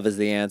called Love is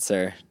the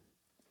Answer.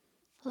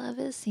 Love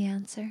is the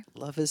answer.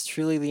 Love is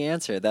truly the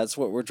answer. That's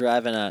what we're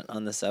driving at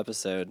on this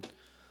episode.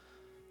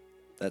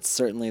 That's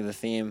certainly the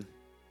theme.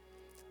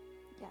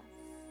 Yes.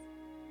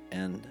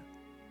 And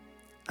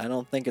I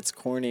don't think it's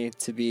corny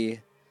to be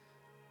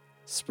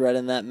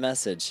spreading that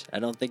message. I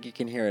don't think you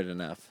can hear it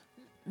enough.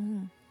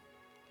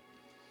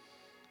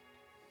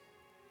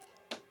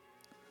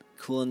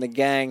 Kool and the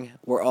Gang,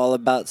 we're all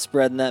about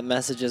spreading that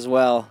message as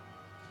well.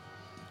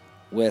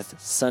 With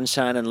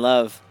Sunshine and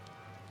Love.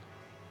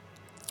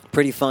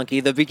 Pretty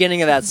funky. The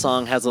beginning of that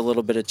song has a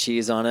little bit of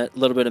cheese on it, a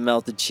little bit of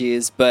melted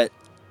cheese, but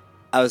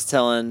I was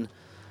telling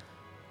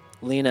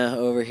Lena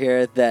over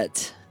here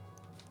that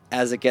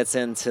as it gets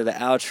into the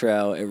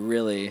outro, it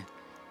really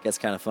gets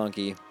kind of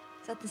funky. Is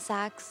that the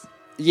sax?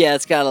 Yeah,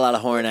 it's got a lot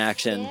of horn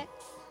action.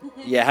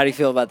 Yeah, how do you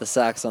feel about the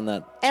sax on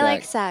that track? I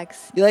like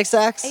sax. You like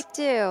sax? I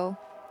do.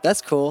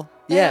 That's cool.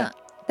 Yeah.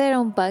 They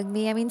don't bug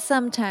me. I mean,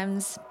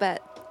 sometimes,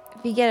 but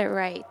if you get it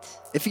right.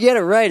 If you get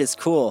it right, it's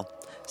cool.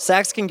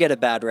 Sax can get a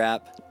bad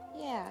rap.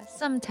 Yeah,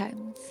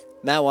 sometimes.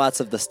 Matt Watts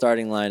of The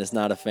Starting Line is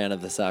not a fan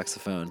of the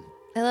saxophone.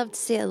 I love to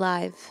see it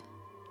live.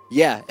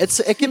 Yeah,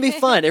 it can be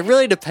fun. It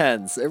really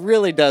depends. It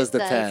really does It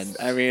does. depend.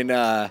 I mean,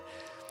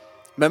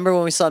 remember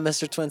when we saw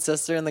Mr. Twin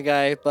Sister and the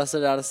guy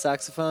busted out a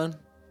saxophone?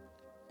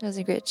 It was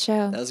a great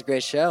show. That was a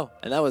great show.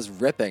 And that was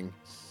ripping.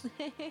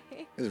 It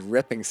was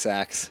ripping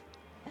sax.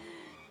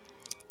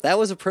 That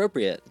was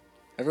appropriate.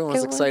 Everyone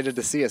was It was. excited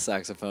to see a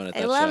saxophone at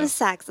that I love show.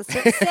 sax. That's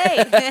what I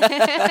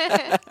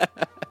say.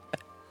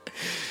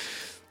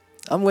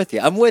 I'm with you.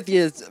 I'm with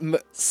you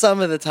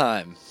some of the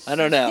time. I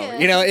don't know. Yeah.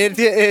 You know,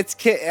 it's.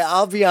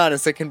 I'll be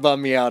honest. It can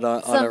bum me out on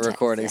a Sometimes,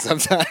 recording yeah.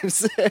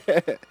 sometimes.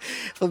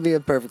 If I'm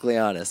being perfectly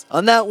honest.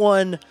 On that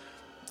one,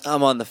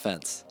 I'm on the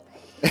fence.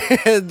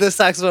 The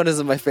saxophone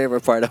isn't my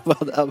favorite part.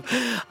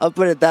 I'll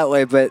put it that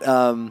way. But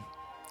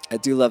I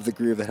do love the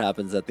groove that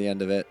happens at the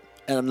end of it,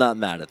 and I'm not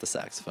mad at the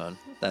saxophone.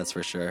 That's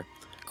for sure.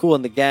 Kool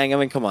and the Gang. I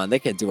mean, come on. They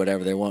can do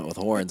whatever they want with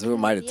horns. Who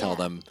am I to tell Yeah.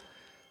 them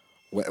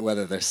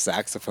whether their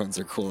saxophones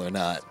are cool or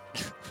not?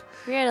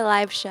 We're at a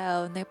live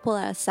show and they pull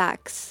out a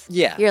sax.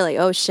 Yeah. You're like,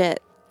 oh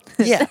shit.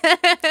 Yeah.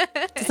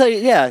 To tell you,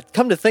 yeah,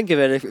 come to think of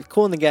it, if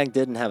Kool and the Gang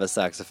didn't have a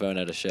saxophone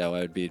at a show,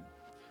 I would be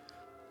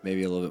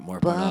maybe a little bit more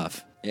put Bummed.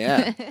 off.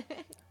 Yeah.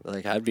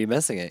 Like, I'd be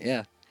missing it,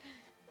 yeah.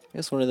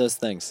 It's one of those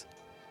things.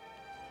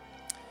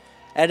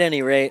 At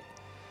any rate,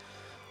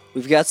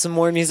 we've got some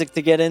more music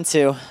to get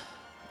into.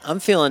 I'm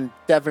feeling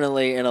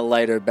definitely in a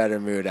lighter, better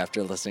mood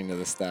after listening to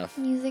this stuff.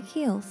 Music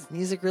heals.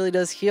 Music really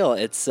does heal.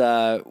 It's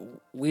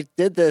we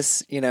did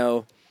this, you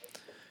know,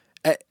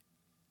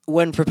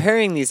 when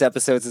preparing these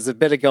episodes, it's a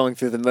bit of going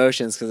through the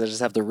motions because I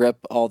just have to rip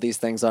all these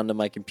things onto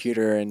my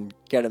computer and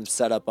get them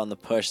set up on the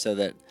push so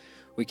that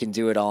we can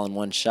do it all in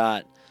one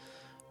shot.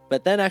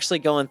 But then actually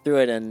going through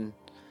it and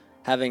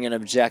having an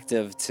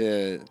objective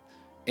to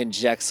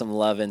inject some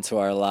love into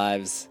our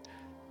lives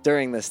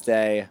during this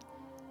day.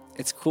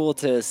 It's cool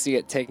to see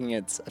it taking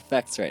its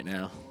effects right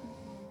now.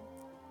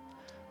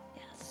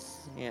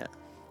 Yes. Yeah,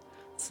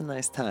 it's a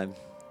nice time.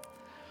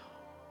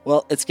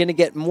 Well, it's going to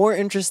get more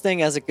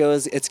interesting as it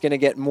goes. It's going to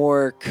get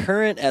more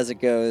current as it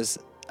goes.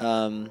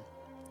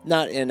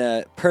 Not in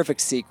a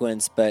perfect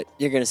sequence, but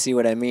you're going to see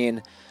what I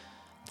mean.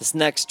 This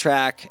next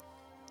track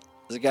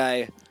is a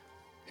guy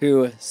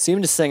who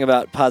seemed to sing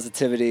about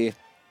positivity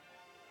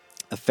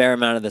a fair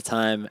amount of the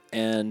time,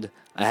 and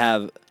I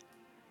have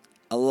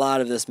a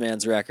lot of this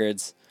man's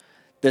records.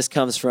 This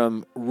comes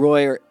from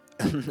Roy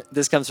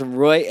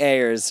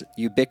Ayers'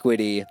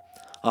 Ubiquity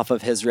off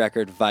of his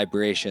record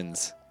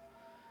Vibrations.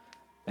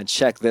 And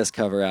check this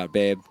cover out,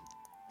 babe.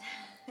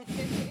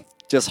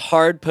 Just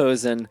hard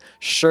posing,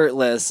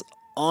 shirtless,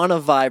 on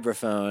a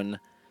vibraphone.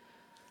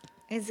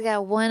 He's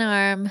got one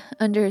arm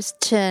under his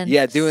chin.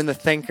 Yeah, doing the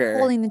thinker.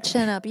 Holding the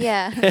chin up,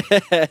 yeah.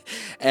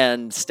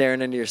 And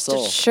staring into your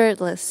soul. Just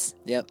shirtless.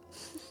 Yep.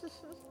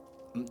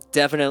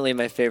 Definitely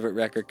my favorite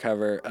record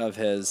cover of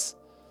his.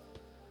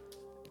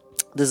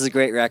 This is a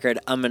great record.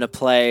 I'm going to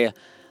play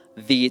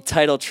the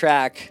title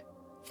track,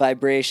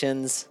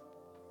 Vibrations.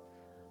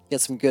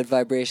 Get some good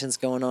vibrations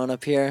going on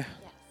up here.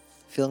 Yes.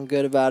 Feeling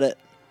good about it?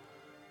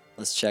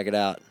 Let's check it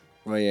out.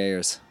 Roy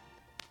Ayers.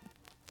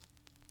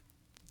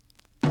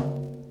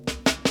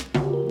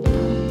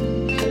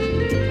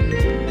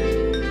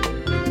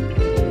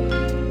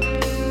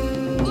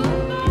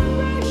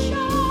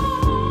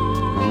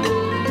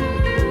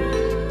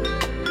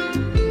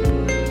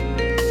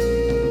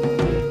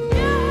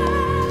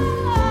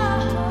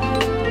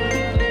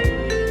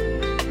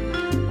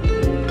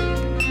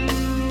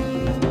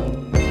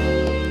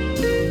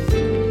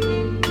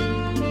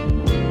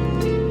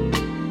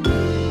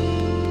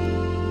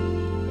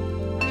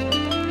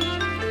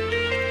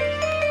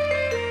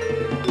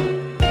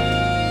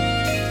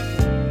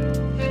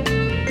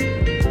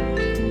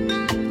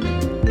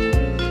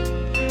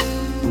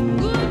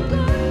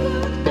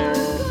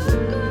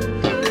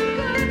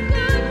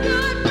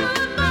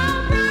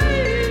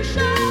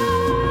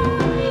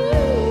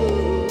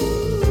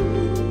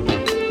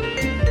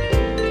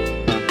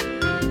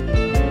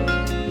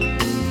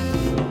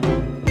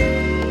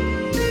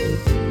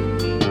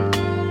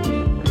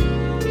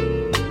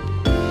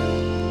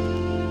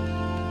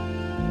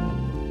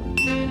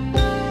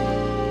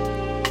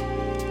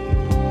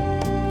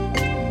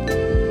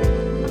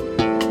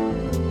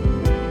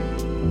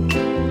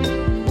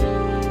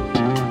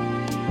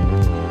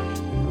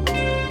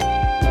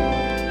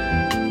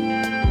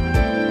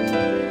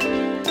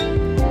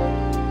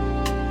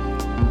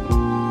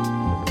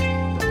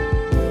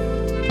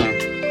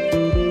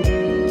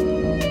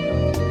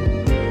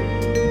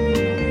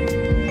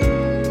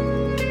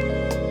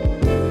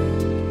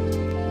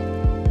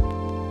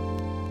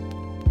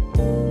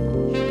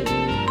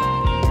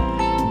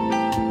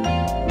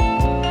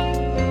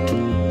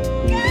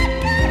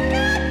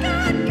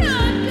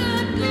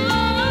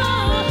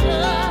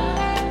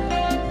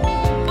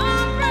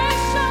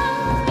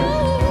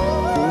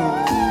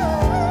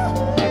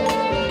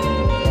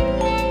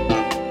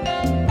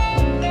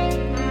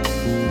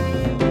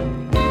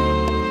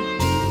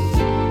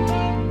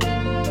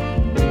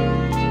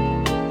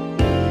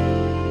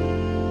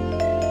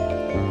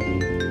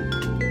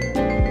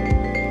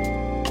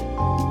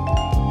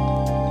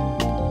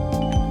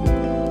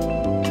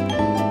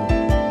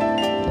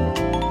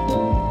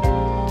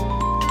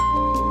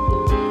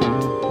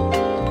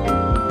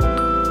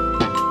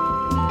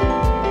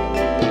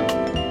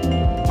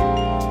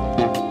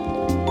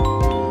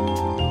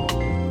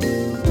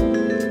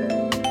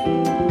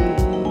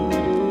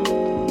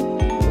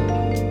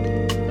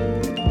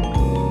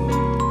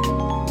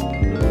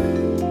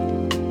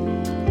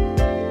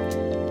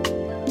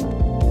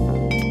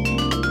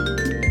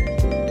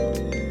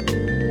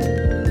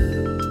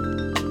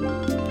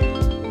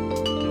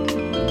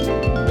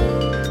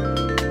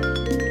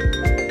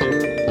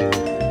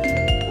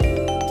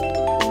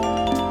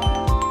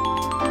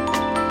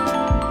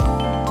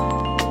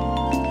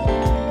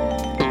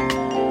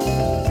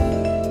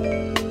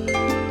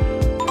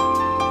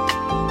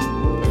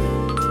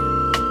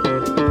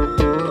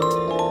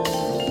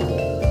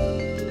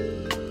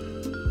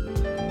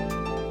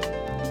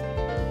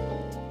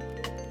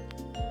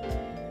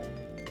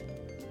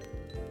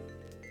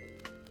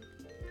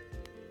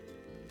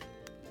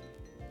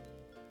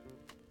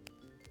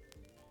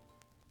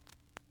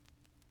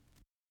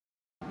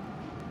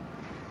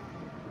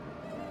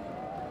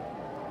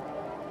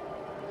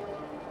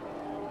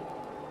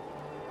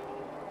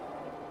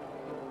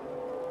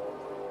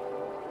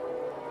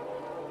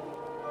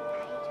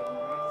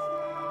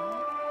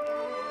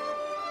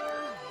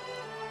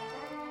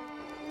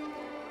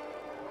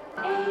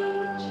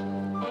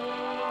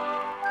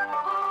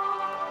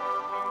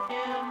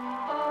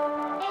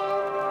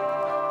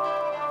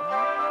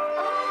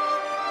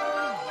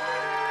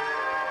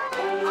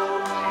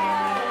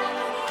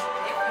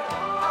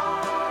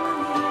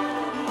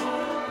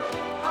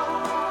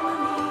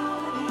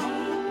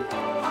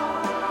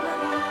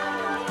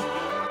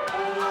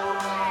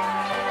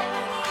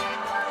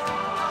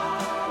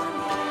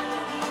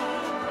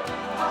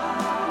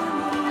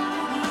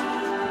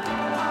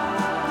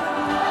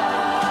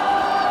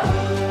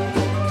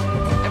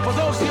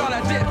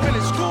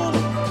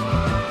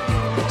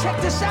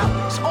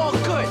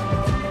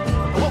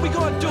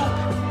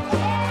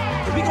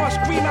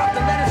 scream out the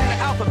letters in the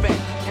alphabet.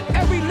 And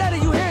every letter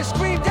you hear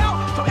screamed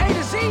out from A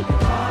to Z.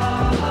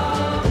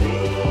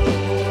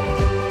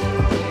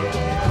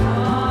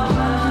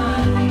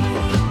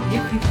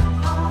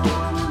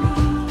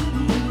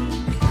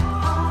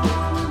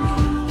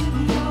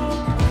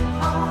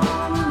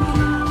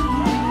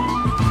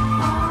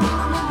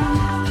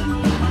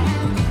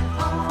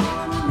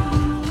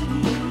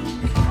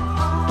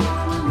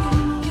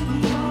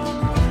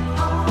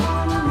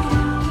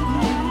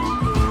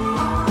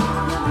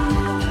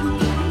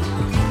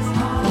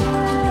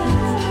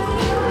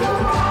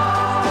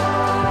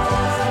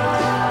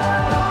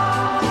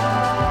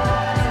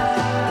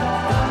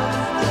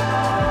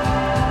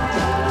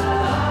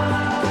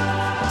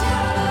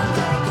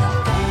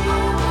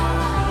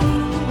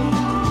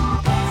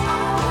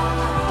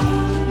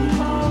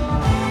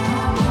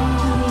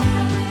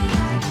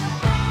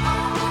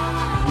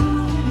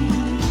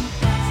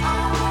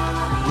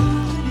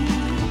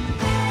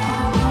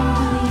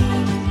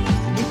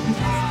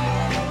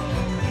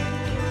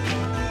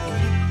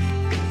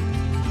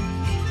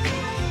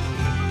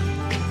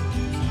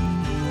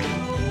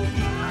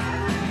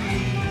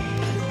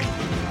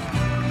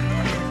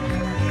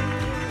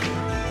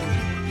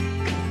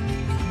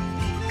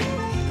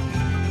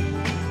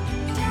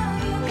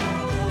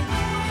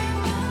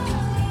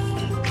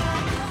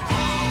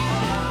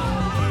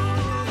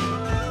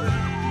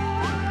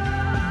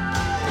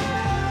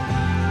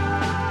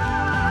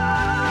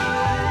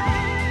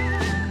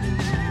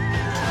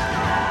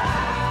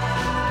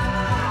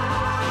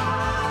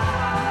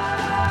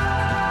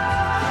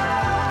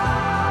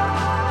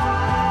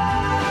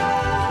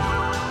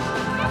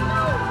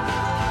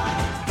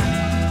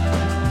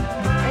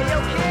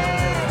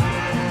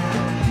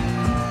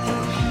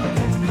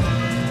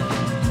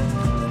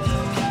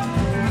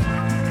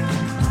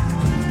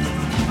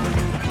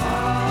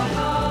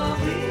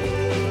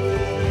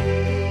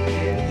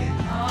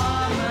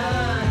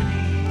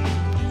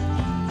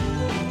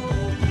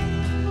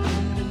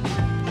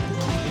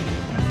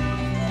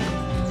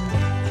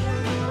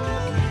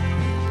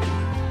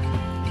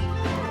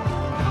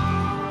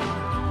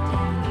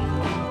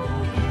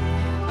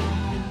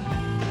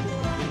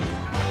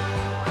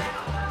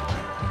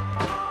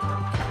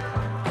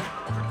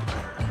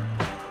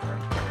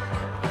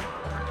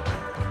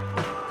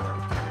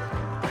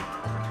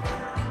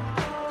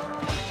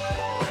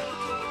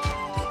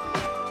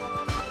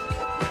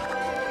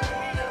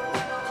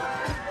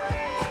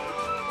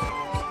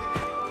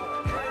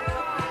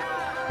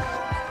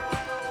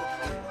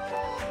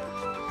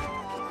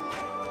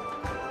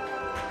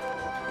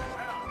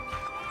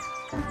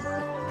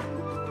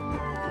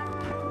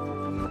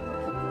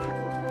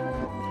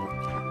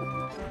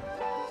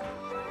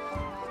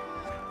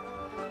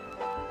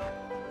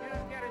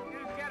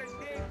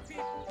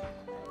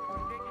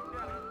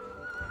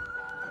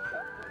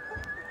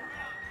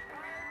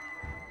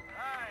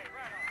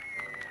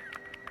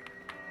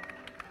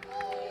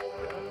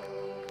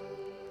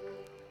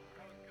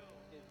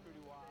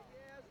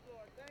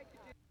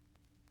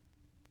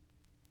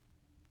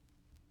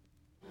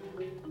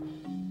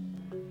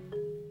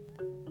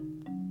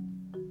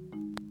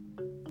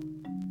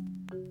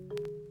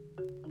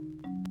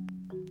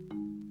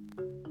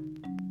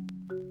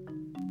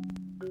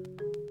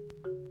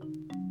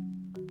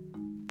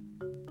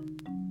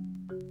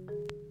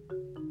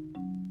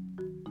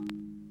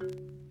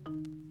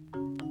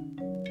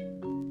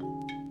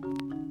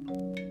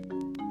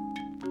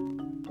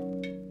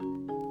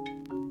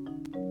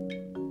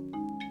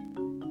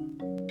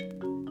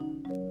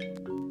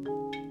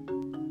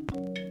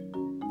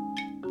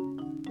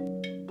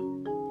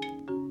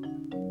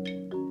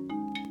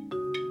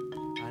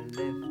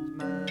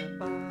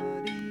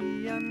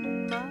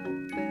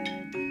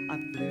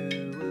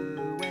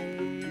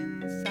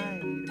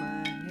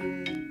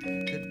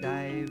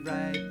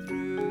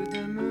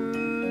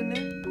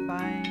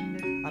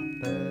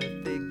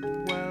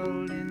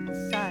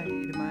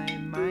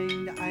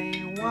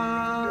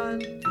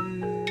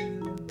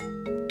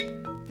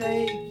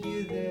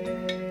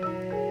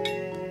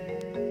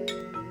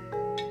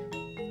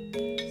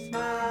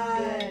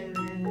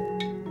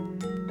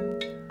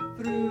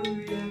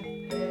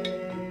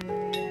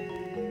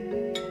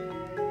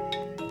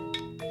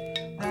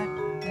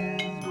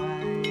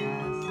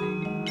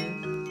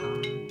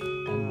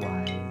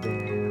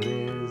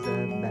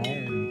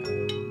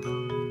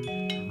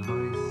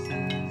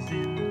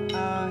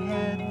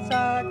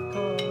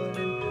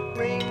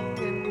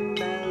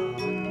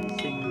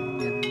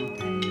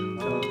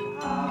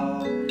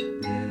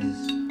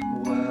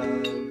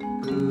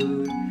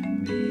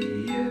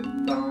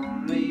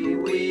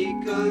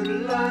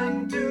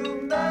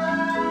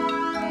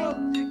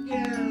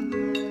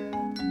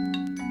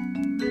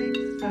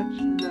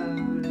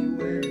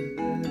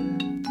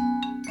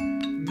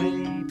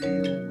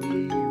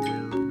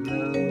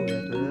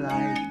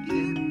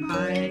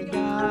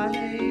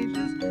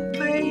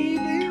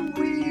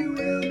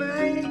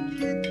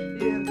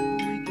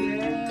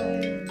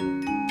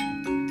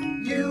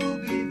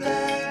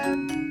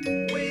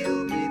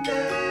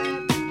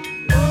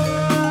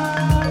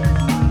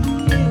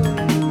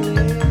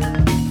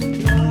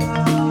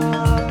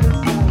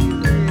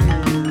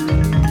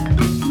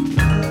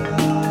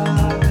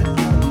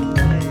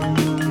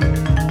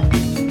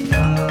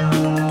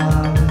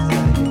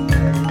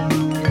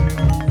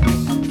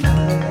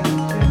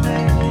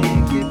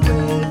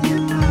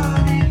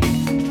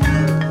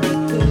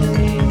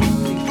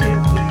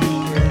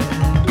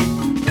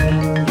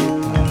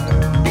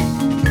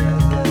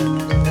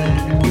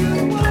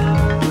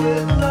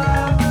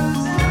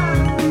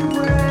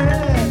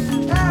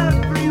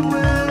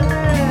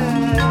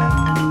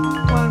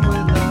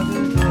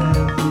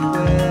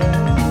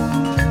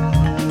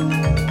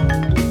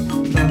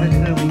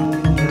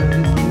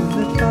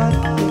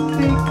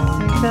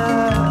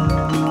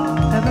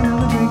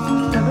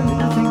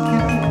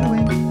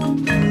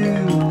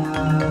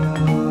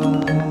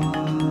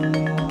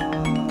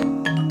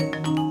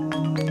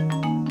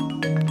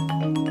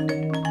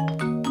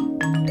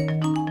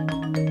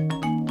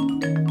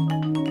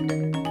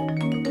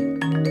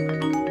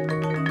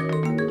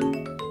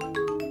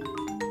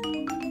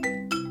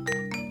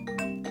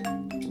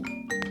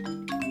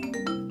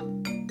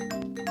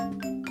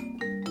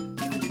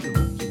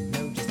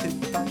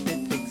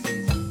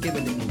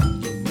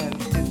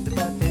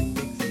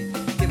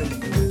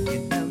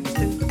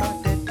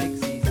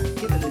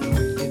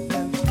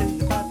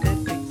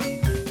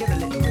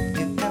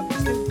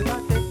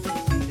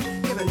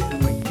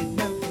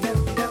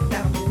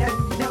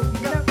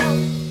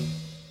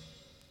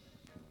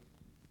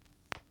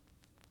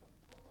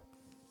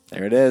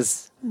 There it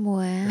is.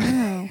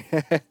 Wow.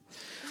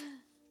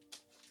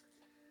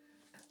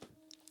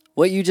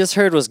 What you just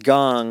heard was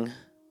Gong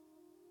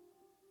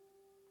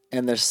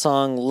and their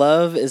song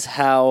Love Is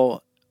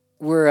How.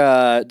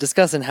 We're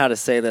discussing how to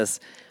say this.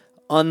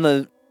 On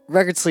the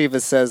record sleeve, it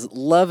says,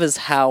 Love is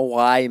how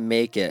I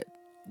make it.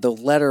 The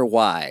letter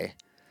Y.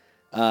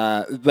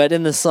 But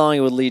in the song, it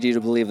would lead you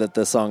to believe that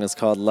the song is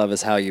called Love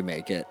Is How You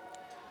Make It.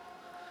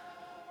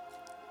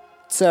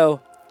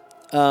 So,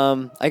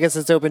 I guess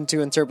it's open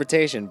to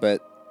interpretation,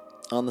 but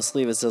on the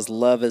sleeve it says,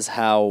 Love is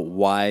how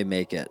Y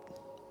make it.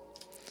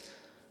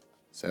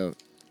 So,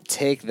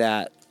 take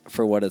that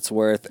for what it's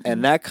worth.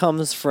 And that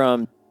comes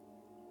from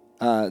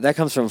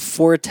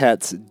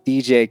Fortet's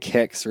DJ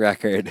Kicks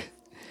record.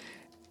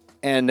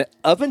 And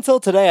up until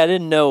today, I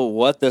didn't know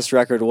what this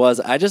record was.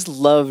 I just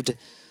loved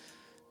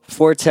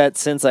Fortet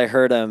since I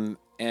heard him.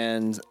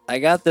 And I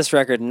got this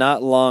record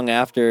not long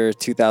after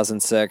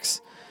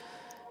 2006.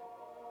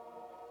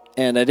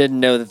 And I didn't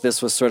know that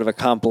this was sort of a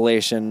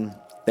compilation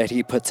that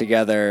he put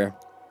together.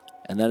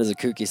 And that is a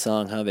kooky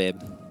song, huh,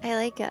 babe? I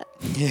like it.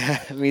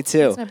 Yeah, me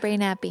too. Makes my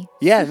brain happy.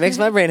 Yeah, it makes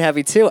my brain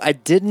happy too. I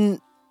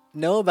didn't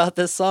know about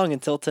this song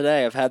until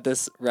today. I've had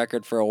this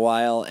record for a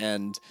while,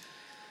 and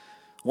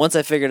once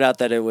I figured out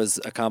that it was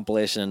a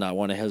compilation and not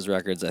one of his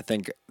records, I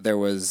think there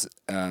was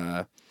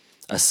a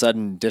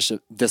sudden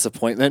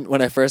disappointment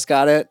when I first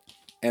got it,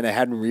 and I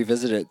hadn't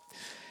revisited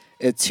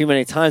it too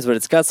many times, but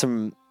it's got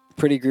some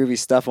pretty groovy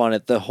stuff on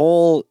it. The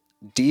whole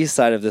D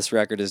side of this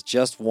record is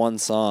just one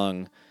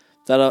song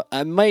that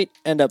I might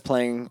end up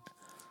playing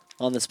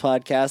on this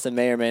podcast. I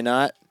may or may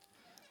not.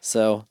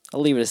 So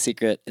I'll leave it a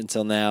secret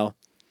until now.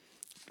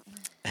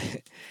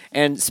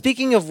 And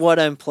speaking of what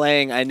I'm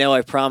playing, I know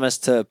I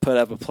promised to put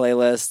up a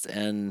playlist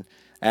and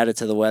add it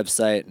to the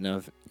website, and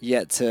I've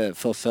yet to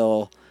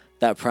fulfill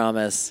that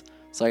promise.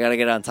 So I got to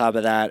get on top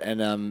of that,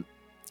 and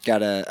got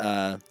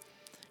to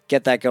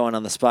get that going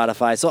on the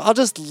Spotify. So I'll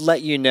just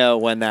let you know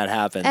when that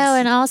happens. Oh,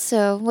 and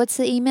also, what's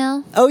the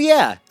email? Oh,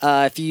 yeah.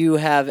 If you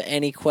have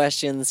any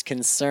questions,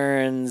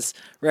 concerns,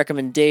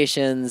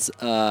 recommendations,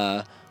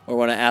 or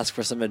want to ask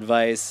for some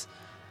advice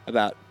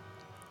about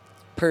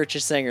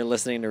purchasing or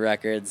listening to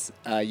records,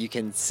 you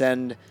can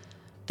send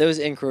those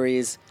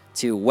inquiries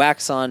to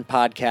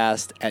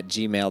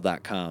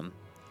waxonpodcast@gmail.com.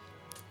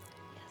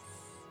 Yes.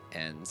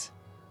 And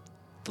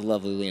the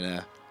lovely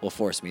Lena will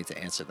force me to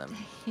answer them.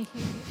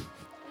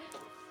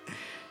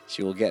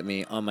 She will get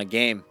me on my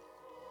game.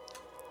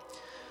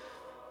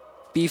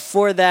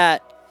 Before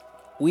that,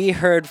 we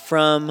heard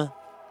from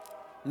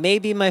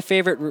maybe my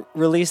favorite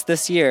release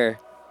this year,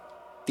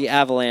 the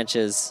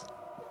Avalanches,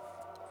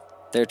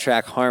 their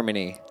track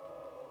Harmony.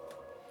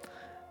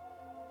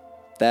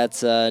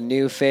 That's a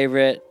new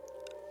favorite,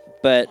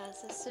 but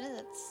Yes, as soon as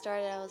it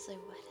started, I was like,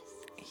 what is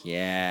this?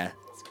 yeah,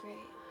 It's great.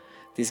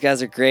 these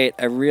guys are great.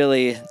 I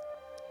really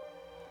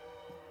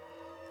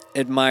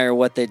admire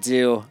what they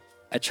do.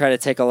 I try to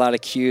take a lot of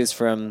cues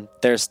from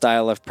their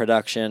style of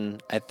production.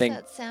 I think,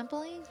 Is that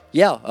sampling?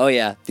 yeah, oh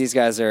yeah, these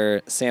guys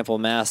are sample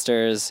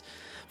masters.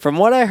 From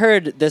what I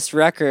heard, this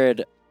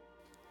record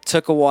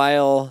took a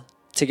while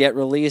to get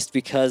released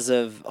because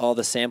of all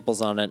the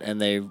samples on it, and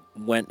they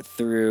went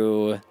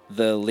through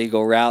the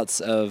legal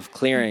routes of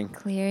clearing.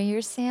 Clear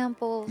your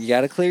samples. You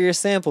got to clear your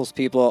samples,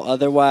 people.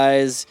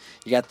 Otherwise,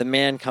 you got the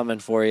man coming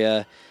for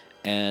you.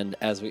 And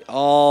as we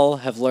all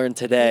have learned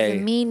today,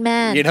 He's a mean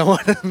man. you don't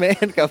want a man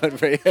coming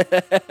for you.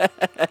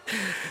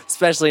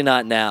 Especially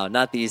not now,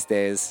 not these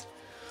days.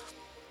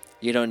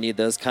 You don't need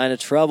those kind of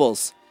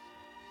troubles.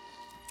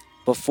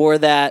 Before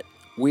that,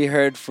 we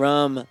heard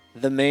from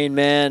the main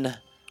man,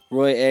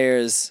 Roy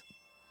Ayers,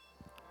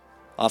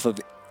 off of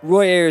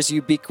Roy Ayers'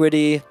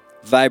 Ubiquity,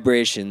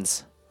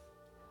 Vibrations.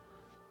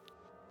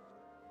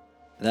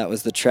 That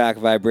was the track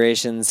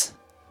Vibrations.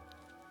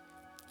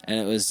 And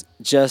it was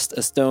just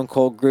a stone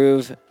cold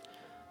groove,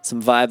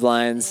 some vibe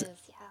lines, It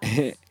is,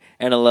 yeah.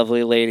 and a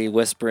lovely lady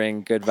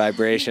whispering good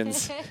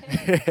vibrations.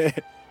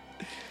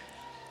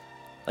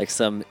 Like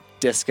some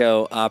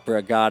disco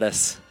opera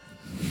goddess.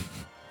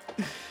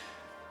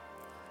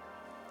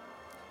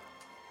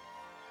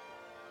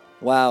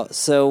 Wow,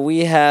 so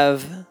we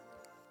have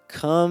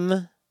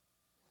come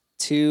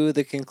to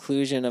the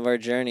conclusion of our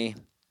journey.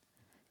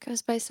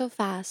 Goes by so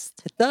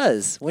fast. It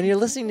does. When you're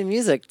listening to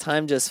music,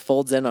 time just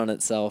folds in on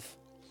itself.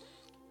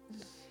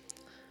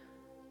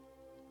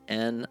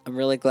 And I'm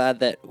really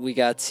glad that we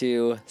got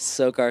to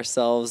soak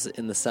ourselves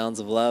in the sounds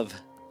of love.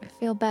 I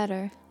feel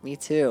better. Me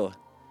too.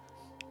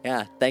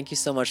 Yeah, thank you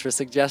so much for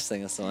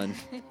suggesting this one.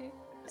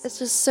 It's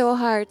just so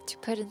hard to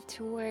put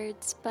into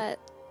words, but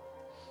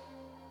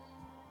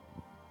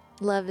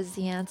love is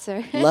the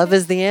answer. Love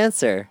is the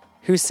answer.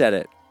 Who said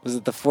it? Was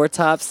it the Four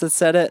Tops that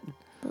said it?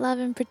 Love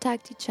and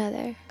protect each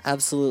other.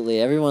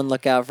 Absolutely. Everyone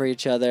look out for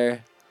each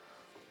other.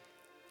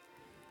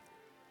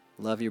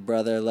 Love your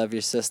brother, love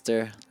your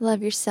sister,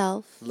 Love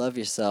yourself. love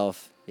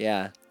yourself.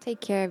 Yeah, Take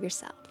care of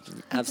yourself.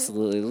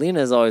 absolutely.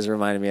 Lena's always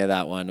reminded me of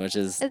that one, which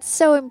is It's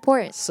so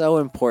important. so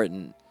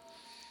important.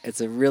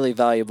 It's a really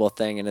valuable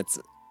thing, and it's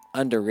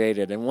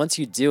underrated. And once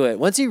you do it,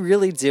 once you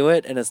really do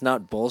it and it's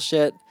not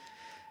bullshit,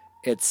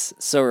 it's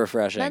so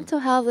refreshing. Mental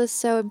health is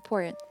so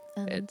important.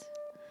 And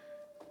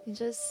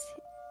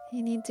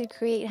you need to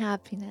create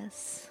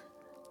happiness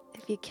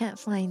if you can't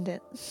find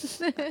it.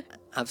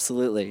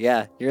 Absolutely.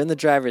 Yeah. You're in the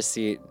driver's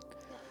seat.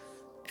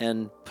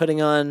 And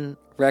putting on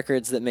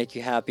records that make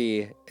you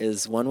happy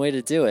is one way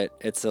to do it.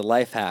 It's a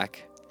life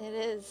hack. It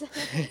is.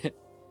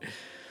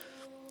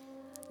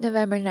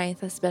 November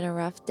 9th has been a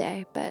rough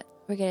day, but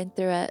we're getting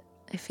through it.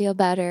 I feel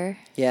better.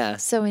 Yeah.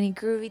 So many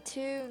groovy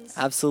tunes.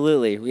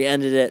 Absolutely. We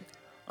ended it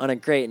on a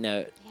great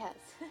note. Yes.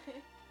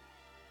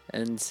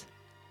 And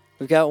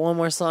we've got one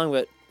more song,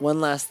 but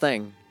one last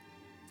thing.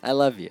 I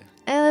love you.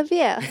 I love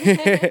you.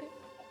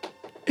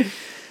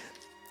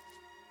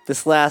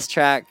 This last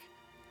track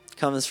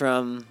comes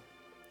from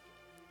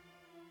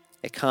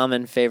a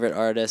common favorite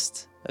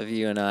artist of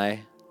you and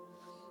I.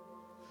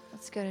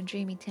 Let's go to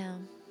Dreamy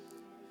Town.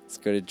 Let's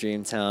go to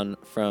Dreamtown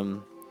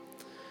from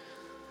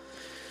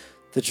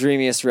the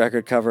dreamiest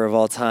record cover of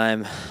all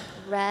time.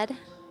 Red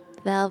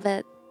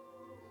Velvet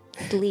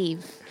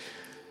Sleeve.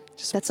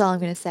 That's all I'm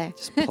going to say.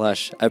 Just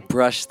plush. I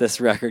brushed this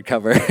record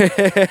cover.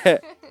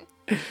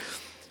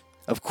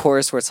 Of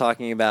course, we're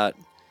talking about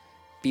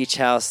Beach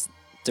House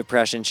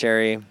Depression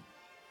Cherry.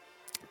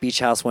 Beach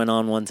House went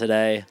on one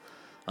today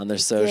on their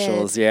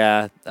socials.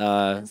 Yeah.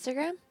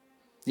 Instagram?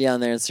 Yeah, on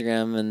their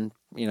Instagram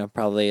and,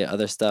 probably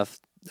other stuff.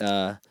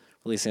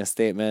 Releasing a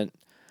statement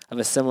of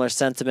a similar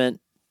sentiment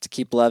to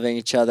keep loving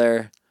each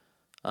other.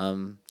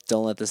 Don't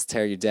let this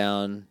tear you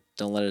down.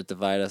 Don't let it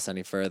divide us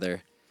any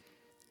further.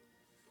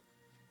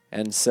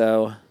 And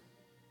so,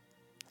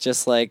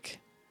 just like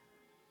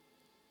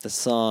the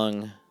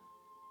song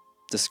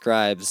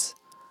describes,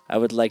 I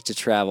would like to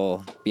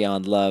travel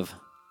beyond love.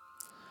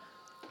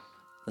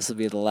 This will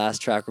be the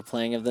last track we're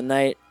playing of the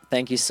night.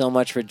 Thank you so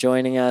much for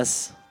joining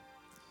us.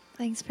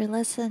 Thanks for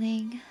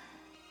listening.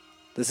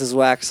 This is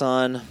Wax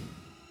On,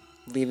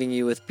 leaving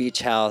you with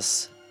Beach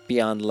House,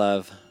 Beyond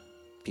Love.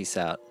 Peace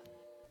out.